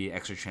wanted to be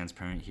extra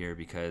transparent here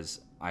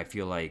because I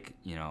feel like,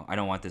 I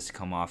don't want this to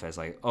come off as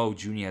like, oh,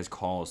 Junie has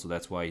calls, so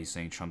that's why he's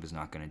saying Trump is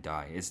not going to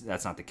die.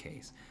 That's not the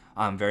case.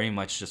 I'm very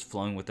much just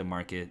flowing with the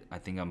market. I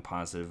think I'm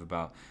positive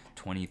about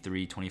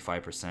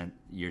 25%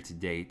 year to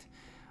date.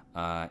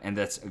 And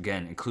that's,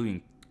 again,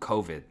 including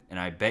COVID. And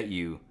I bet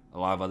you a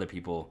lot of other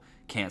people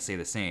can't say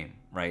the same,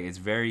 right? It's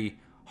very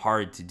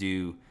hard to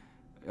do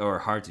or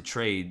hard to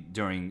trade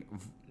during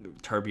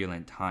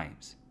turbulent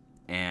times.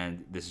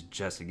 And this is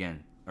just,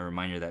 again, a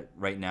reminder that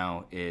right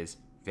now is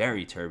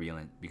very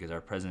turbulent because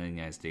our president of the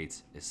United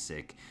States is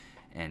sick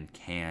and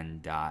can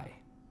die.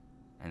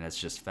 And that's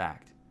just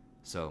fact.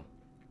 So,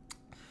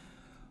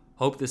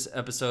 hope this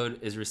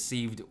episode is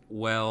received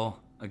well.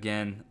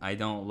 Again, I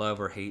don't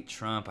love or hate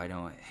Trump. I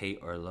don't hate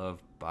or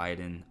love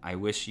Biden. I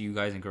wish you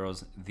guys and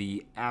girls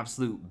the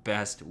absolute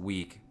best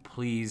week.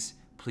 Please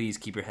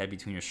keep your head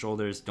between your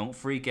shoulders. Don't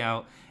freak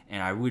out.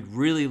 And I would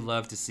really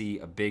love to see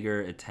a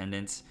bigger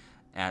attendance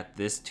at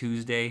this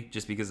Tuesday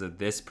just because of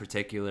this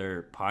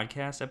particular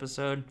podcast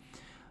episode.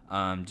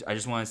 I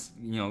just want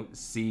to,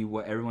 see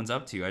what everyone's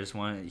up to. I just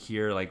want to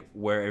hear like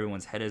where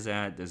everyone's head is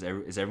at. Is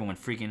everyone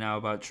freaking out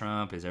about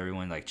Trump? Is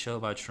everyone like chill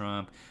about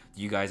Trump?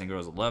 Do you guys and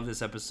girls love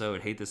this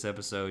episode? Hate this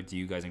episode? Do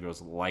you guys and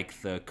girls like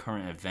the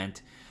current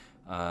event,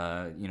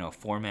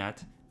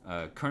 format?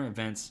 Current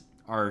events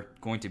are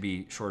going to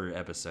be shorter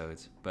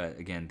episodes, but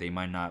again, they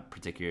might not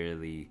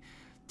particularly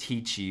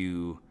teach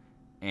you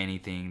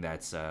anything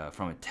that's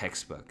from a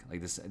textbook.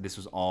 Like this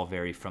was all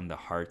very from the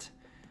heart,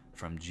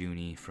 from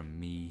Junie, from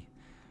me.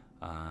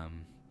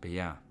 But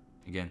yeah,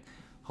 again,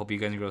 hope you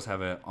guys and girls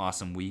have an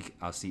awesome week.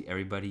 I'll see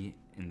everybody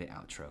in the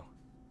outro.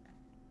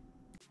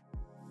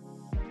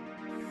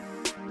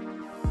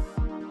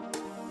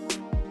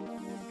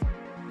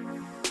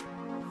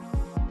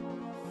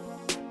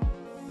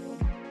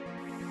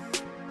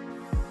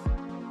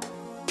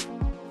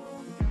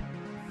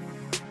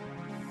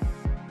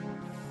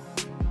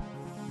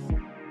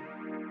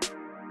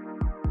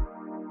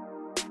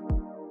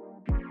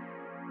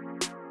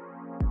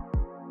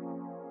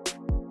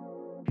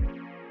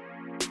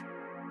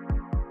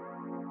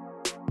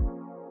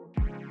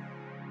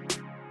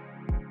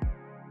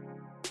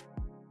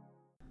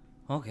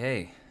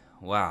 Okay,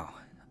 wow.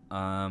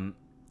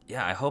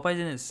 Yeah, I hope I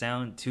didn't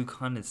sound too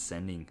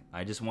condescending.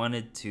 I just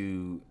wanted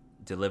to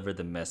deliver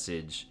the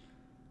message,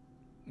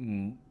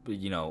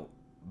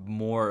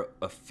 more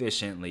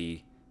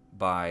efficiently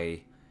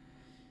by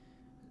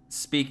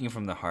speaking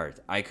from the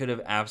heart. I could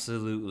have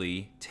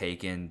absolutely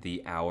taken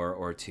the hour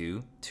or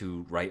two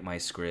to write my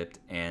script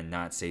and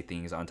not say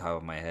things on top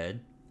of my head,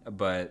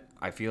 but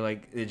I feel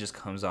like it just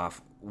comes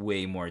off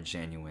way more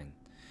genuine.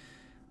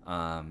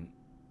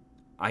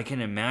 I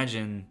can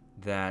imagine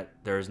that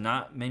there's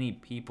not many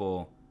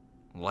people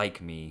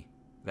like me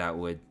that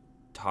would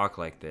talk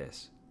like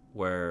this,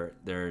 where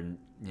you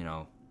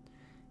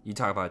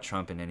talk about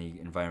Trump in any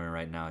environment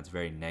right now, it's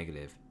very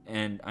negative.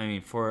 And I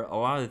mean, for a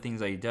lot of the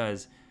things that he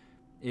does,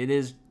 it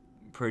is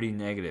pretty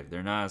negative.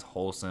 They're not as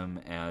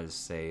wholesome as,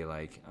 say,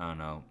 like, I don't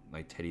know,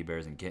 like teddy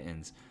bears and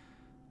kittens.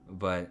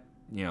 But,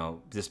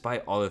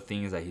 despite all the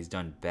things that he's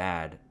done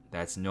bad,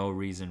 that's no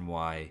reason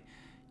why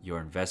your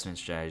investment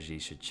strategy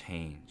should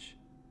change.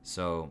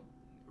 So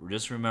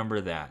just remember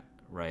that,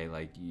 right?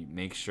 Like, you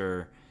make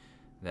sure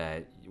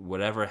that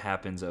whatever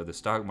happens of the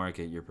stock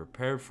market, you're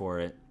prepared for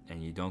it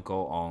and you don't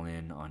go all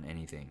in on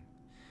anything.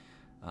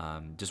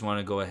 Just want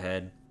to go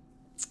ahead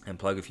and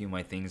plug a few of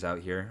my things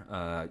out here.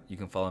 You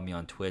can follow me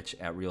on Twitch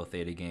at Real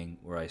Theta Gang,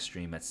 where I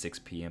stream at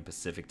 6 p.m.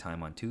 Pacific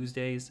time on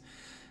Tuesdays.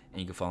 And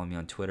you can follow me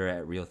on Twitter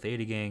at Real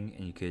Theta Gang,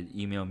 and you could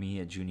email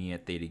me at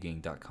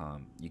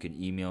junie@thetagang.com. You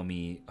can email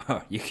me,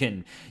 you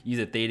can use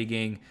a Theta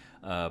Gang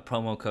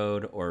promo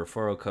code or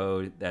referral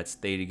code. That's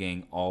Theta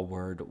Gang, all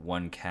word,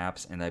 one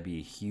caps, and that'd be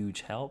a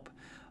huge help.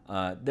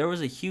 There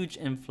was a huge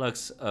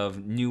influx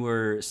of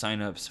newer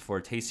signups for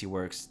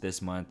Tastyworks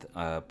this month.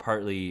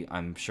 Partly,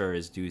 I'm sure,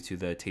 is due to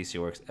the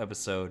Tastyworks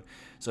episode.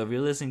 So if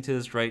you're listening to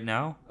this right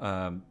now,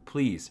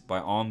 please, by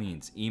all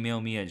means,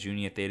 email me at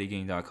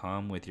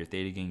junie@thetagang.com with your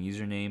Theta Gang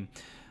username,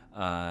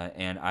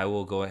 and I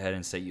will go ahead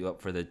and set you up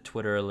for the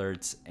Twitter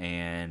alerts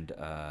and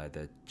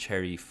the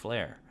cherry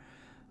flare.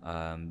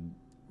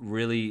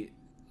 Really,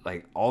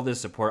 like, all the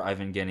support I've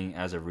been getting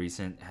as of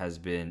recent has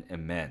been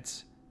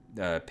immense.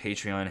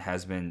 Patreon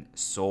has been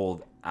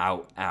sold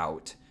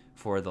out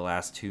for the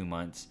last 2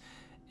 months,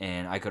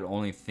 and I could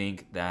only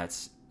think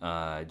that's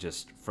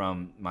just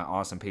from my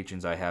awesome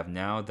patrons I have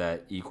now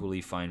that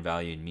equally find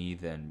value in me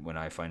than when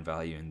I find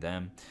value in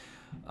them.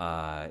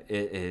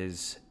 It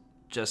is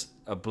just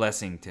a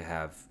blessing to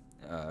have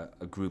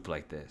a group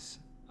like this.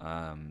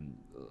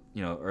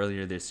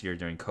 Earlier this year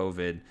during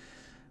COVID,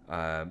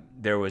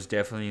 there was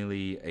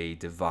definitely a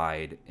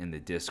divide in the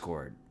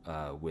Discord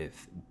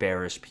with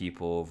bearish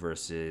people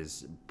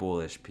versus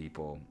bullish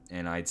people,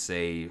 and I'd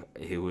say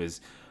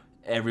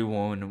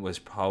everyone was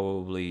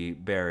probably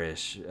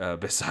bearish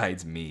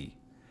besides me.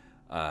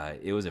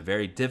 It was a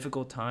very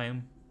difficult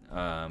time,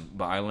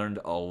 but I learned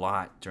a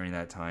lot during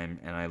that time,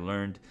 and I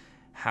learned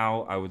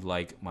how I would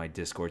like my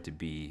Discord to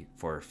be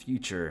for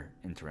future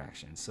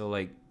interactions. So,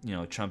 like,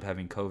 Trump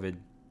having COVID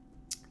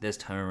this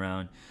time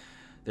around,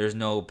 there's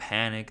no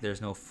panic, there's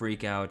no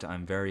freak out.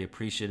 I'm very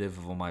appreciative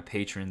of all my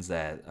patrons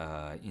that,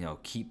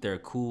 keep their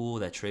cool,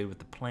 that trade with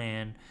the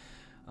plan.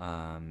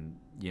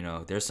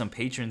 There's some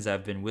patrons that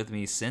have been with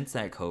me since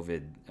that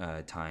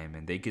COVID time,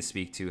 and they could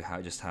speak to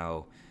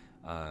how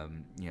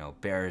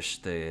bearish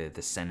the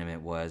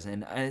sentiment was.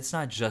 And it's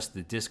not just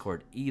the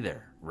Discord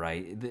either,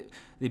 right?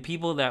 The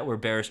people that were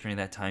bearish during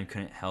that time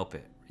couldn't help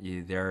it.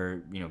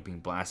 They're being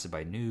blasted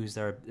by news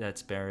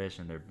that's bearish,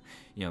 and they're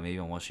maybe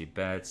on Wall Street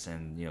bets,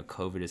 and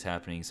COVID is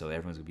happening, so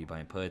everyone's gonna be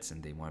buying puts,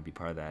 and they want to be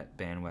part of that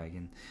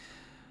bandwagon.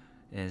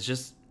 And it's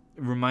just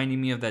reminding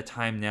me of that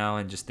time now,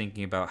 and just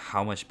thinking about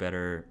how much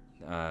better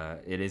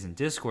it is in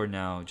Discord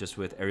now, just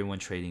with everyone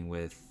trading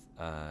with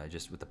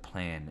just with a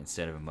plan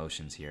instead of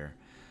emotions here.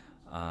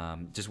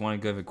 Just want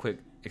to give a quick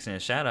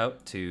extended shout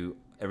out to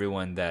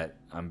everyone that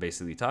I'm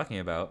basically talking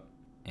about,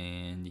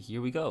 and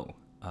here we go.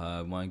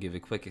 I want to give a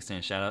quick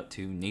extended shout out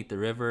to Nate the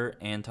River,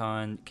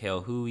 Anton,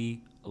 Kale Hui,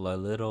 La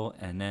Little,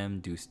 NM,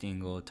 Deuce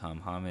Dingle,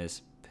 Tom Hamas,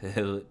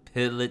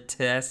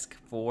 Pilitesk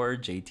 4,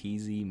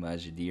 JTZ,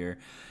 Majadir,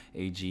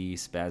 AG,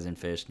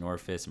 Spazzenfish,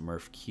 Norfist,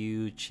 Murph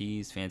Q,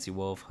 Cheese, Fancy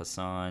Wolf,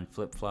 Hassan,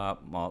 Flip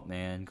Flop,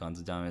 Maltman,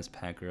 Gonzadamas,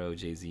 Pacro,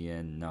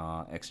 JZN,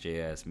 Nah,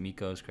 XJS,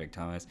 Mikos, Craig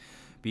Thomas,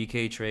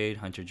 BK Trade,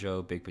 Hunter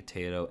Joe, Big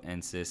Potato,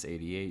 Ensis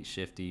 88,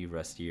 Shifty,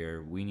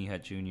 Rustier, Weenie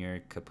Hut Jr.,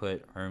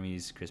 Kaput,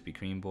 Hermes, Krispy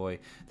Kreme Boy,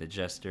 The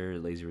Jester,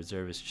 Lazy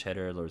Reservist,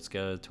 Cheddar, Lord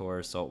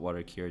Skeletor,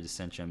 Saltwater Cure,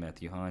 Dissension,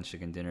 Matthew Hahn,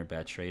 Chicken Dinner,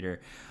 Bad Trader,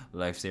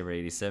 Lifesaver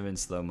 87,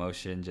 Slow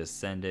Motion, Just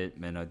Send It,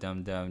 Menno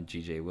Dum Dum,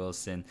 GJ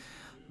Wilson,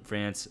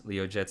 France,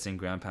 Leo Jetson,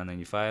 Ground Pound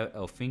 95,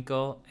 El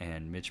Finkel,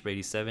 and Mitch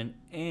Brady 7,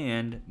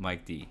 and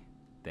Mike D.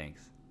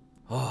 Thanks.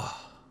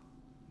 Oh,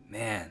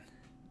 man.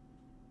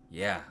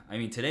 Yeah, I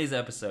mean, today's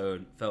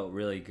episode felt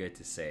really good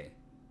to say,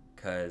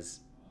 because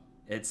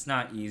it's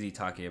not easy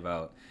talking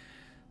about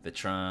the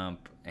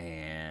Trump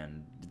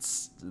and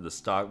the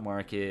stock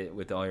market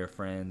with all your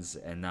friends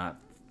and not,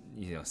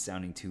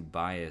 sounding too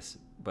biased,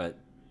 but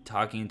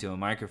talking into a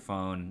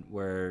microphone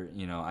where,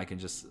 I can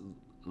just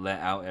let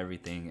out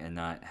everything and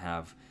not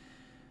have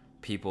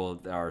people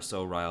that are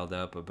so riled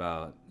up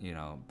about,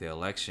 the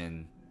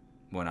election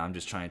when I'm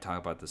just trying to talk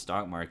about the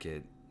stock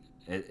market.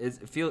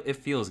 It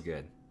feels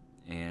good.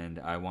 And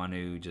I want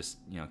to just,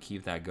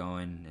 keep that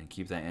going and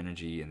keep that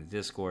energy in the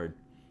Discord.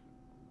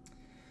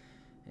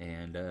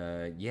 And,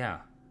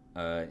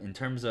 in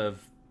terms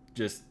of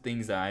just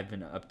things that I've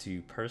been up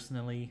to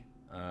personally,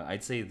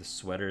 I'd say the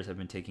sweaters have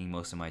been taking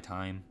most of my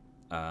time.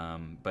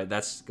 But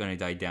that's going to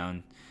die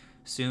down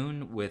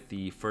soon with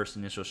the first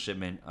initial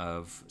shipment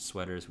of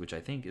sweaters, which I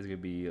think is going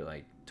to be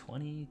like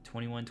 20,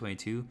 21,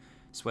 22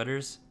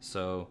 sweaters.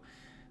 So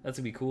that's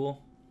going to be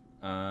cool.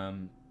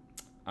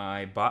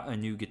 I bought a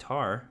new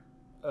guitar,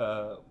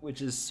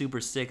 which is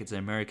super sick. It's an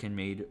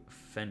American-made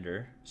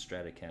Fender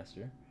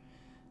Stratocaster.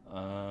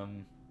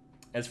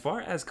 As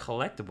far as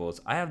collectibles,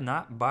 I have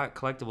not bought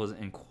collectibles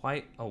in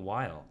quite a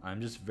while.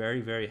 I'm just very,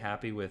 very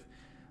happy with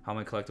how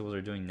my collectibles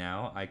are doing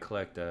now. I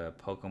collect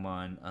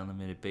Pokemon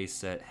Unlimited Base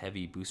Set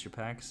Heavy Booster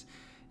Packs.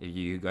 If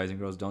you guys and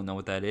girls don't know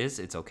what that is,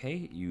 it's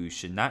okay. You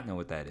should not know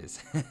what that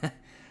is.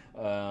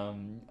 I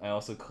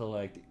also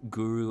collect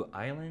Guru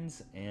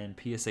Islands and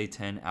PSA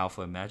 10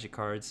 Alpha Magic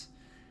cards.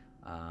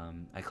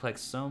 I collect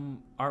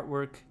some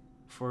artwork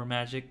for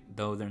Magic,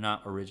 though they're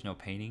not original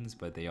paintings,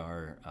 but they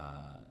are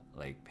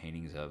like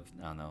paintings of,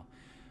 I don't know,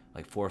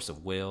 like Force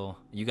of Will.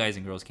 You guys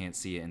and girls can't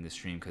see it in the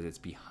stream because it's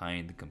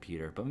behind the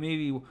computer, but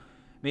maybe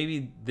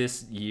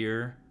this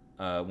year,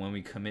 when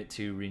we commit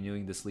to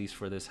renewing this lease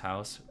for this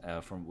house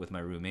with my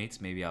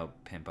roommates, maybe I'll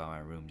pimp out my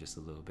room just a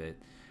little bit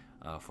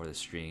for the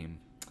stream.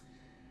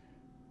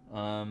 Me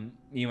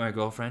and my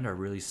girlfriend are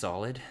really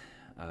solid.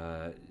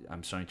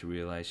 I'm starting to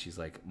realize she's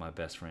like my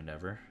best friend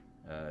ever.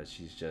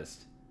 She's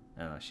just,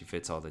 I don't know,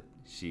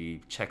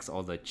 she checks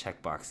all the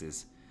check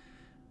boxes.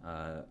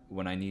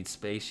 When I need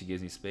space, she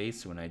gives me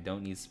space. When I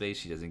don't need space,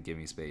 she doesn't give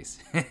me space.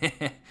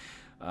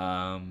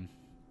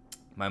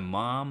 My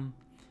mom,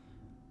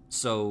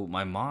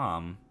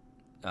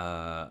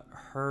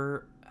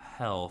 her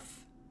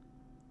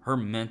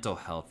mental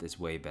health is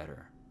way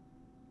better.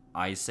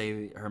 I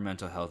say her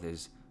mental health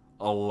is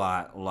a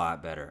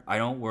lot better. I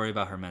don't worry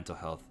about her mental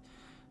health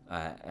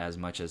as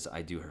much as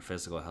I do her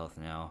physical health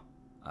now.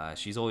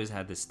 She's always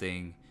had this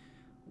thing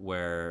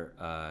where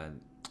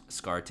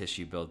scar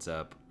tissue builds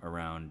up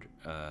around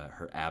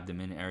her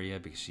abdomen area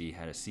because she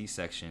had a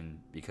C-section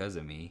because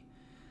of me.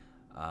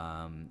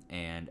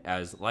 And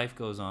as life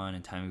goes on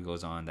and time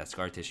goes on, that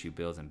scar tissue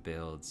builds and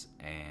builds,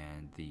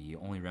 and the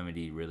only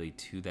remedy really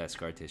to that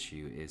scar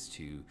tissue is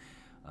to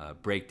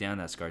break down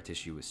that scar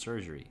tissue with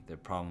surgery. The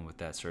problem with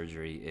that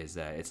surgery is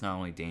that it's not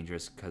only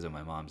dangerous because of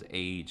my mom's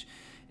age,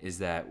 is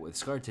that with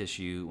scar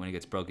tissue, when it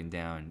gets broken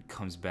down,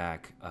 comes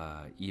back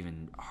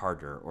even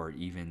harder or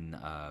even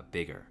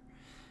bigger.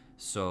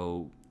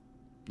 So,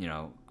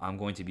 I'm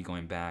going to be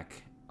going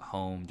back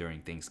home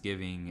during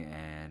Thanksgiving,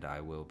 and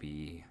I will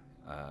be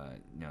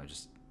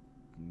Just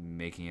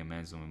making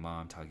amends with my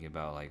mom, talking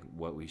about like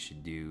what we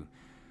should do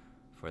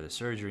for the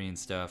surgery and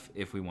stuff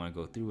if we want to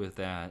go through with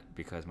that,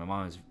 because my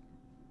mom is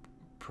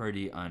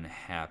pretty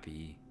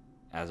unhappy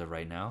as of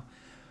right now.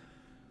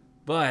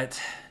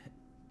 But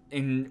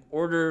in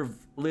order of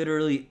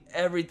literally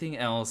everything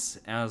else,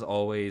 as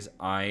always,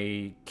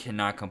 I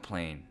cannot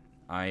complain.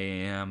 I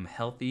am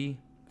healthy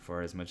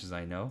for as much as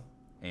I know,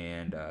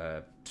 and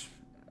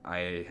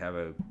I have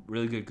a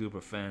really good group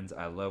of friends.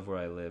 I love where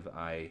I live.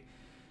 I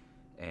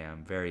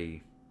am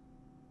very,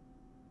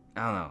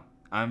 I don't know,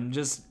 I'm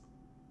just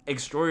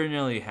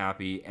extraordinarily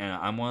happy, and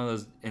I'm one of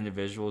those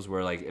individuals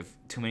where like if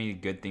too many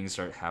good things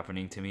start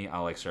happening to me,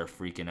 I'll like start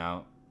freaking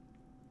out,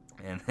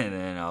 and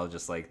then I'll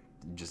just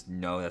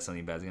know that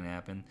something bad's gonna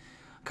happen.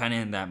 Kind of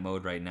in that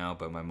mode right now,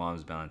 but my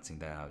mom's balancing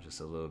that out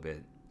just a little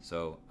bit.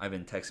 So I've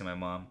been texting my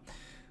mom,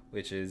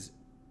 which is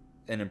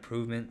an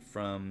improvement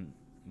from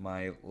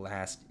my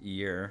last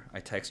year. I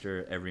text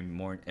her every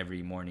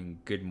morning,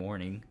 good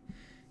morning.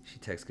 She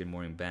texts good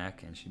morning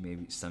back, and she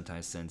maybe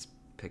sometimes sends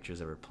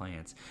pictures of her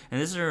plants. And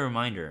this is a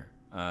reminder: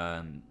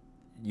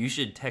 you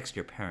should text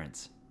your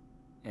parents,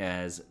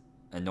 as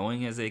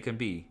annoying as they can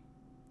be.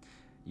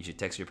 You should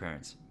text your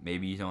parents.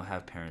 Maybe you don't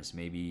have parents.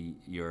 Maybe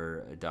you're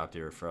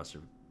adopted or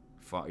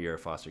you're a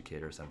foster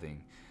kid or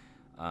something.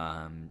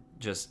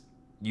 Just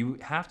you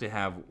have to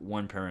have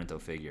one parental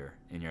figure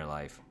in your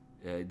life.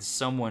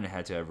 Someone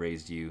had to have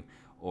raised you,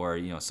 or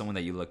someone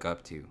that you look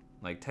up to.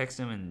 Like text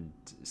them and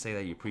say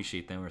that you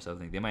appreciate them or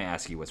something. They might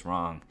ask you what's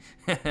wrong,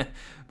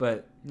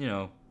 but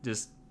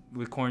just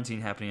with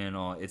quarantine happening and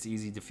all, it's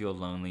easy to feel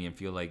lonely and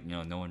feel like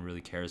no one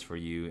really cares for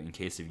you. In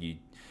case if you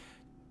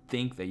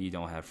think that you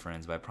don't have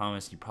friends, but I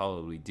promise you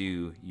probably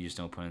do. You just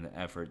don't put in the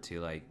effort to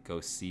like go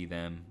see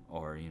them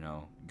or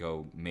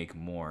go make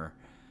more.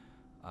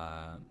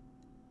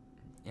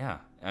 Yeah,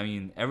 I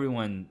mean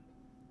everyone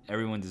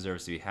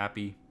deserves to be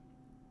happy.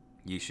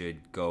 You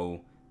should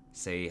go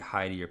say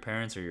hi to your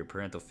parents or your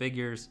parental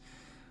figures,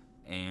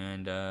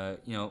 and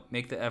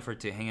make the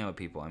effort to hang out with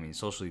people. I mean,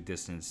 socially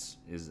distance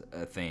is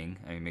a thing.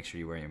 I mean, make sure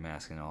you wear your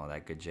mask and all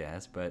that good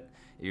jazz. But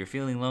if you're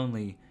feeling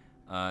lonely,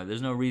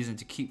 there's no reason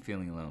to keep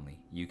feeling lonely.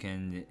 You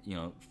can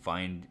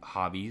find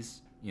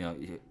hobbies.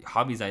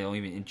 Hobbies that don't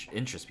even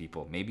interest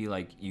people. Maybe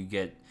like you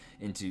get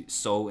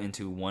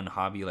into one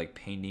hobby, like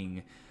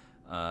painting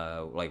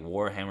like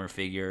Warhammer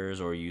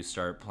figures, or you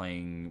start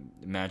playing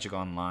Magic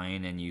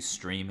Online and you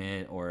stream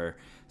it or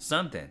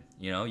something.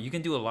 You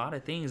can do a lot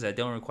of things that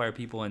don't require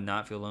people and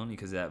not feel lonely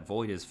because that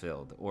void is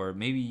filled. Or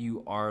maybe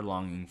you are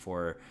longing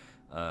for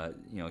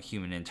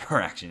human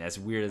interaction, as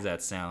weird as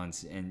that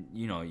sounds, and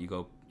you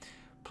go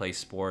play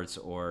sports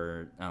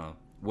or I don't know,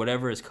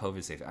 whatever is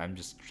COVID safe. I'm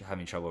just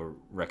having trouble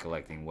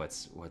recollecting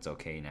what's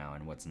okay now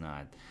and what's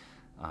not.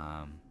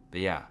 But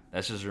yeah,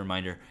 that's just a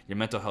reminder. Your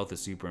mental health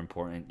is super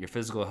important. Your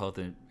physical health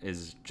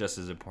is just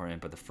as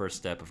important. But the first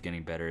step of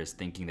getting better is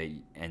thinking that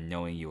and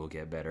knowing you will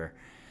get better.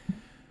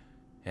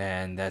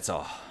 And that's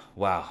all.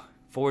 Wow,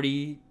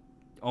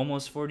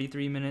 almost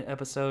 43-minute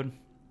episode.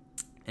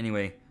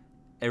 Anyway,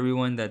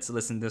 everyone that's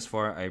listened this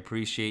far, I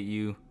appreciate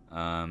you.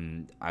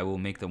 I will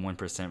make the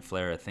 1%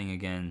 flare a thing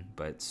again,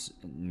 but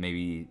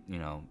maybe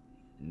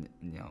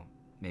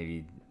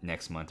maybe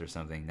next month or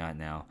something. Not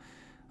now.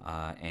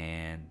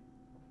 And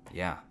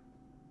yeah.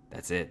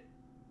 That's it.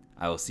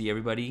 I will see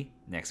everybody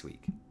next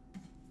week.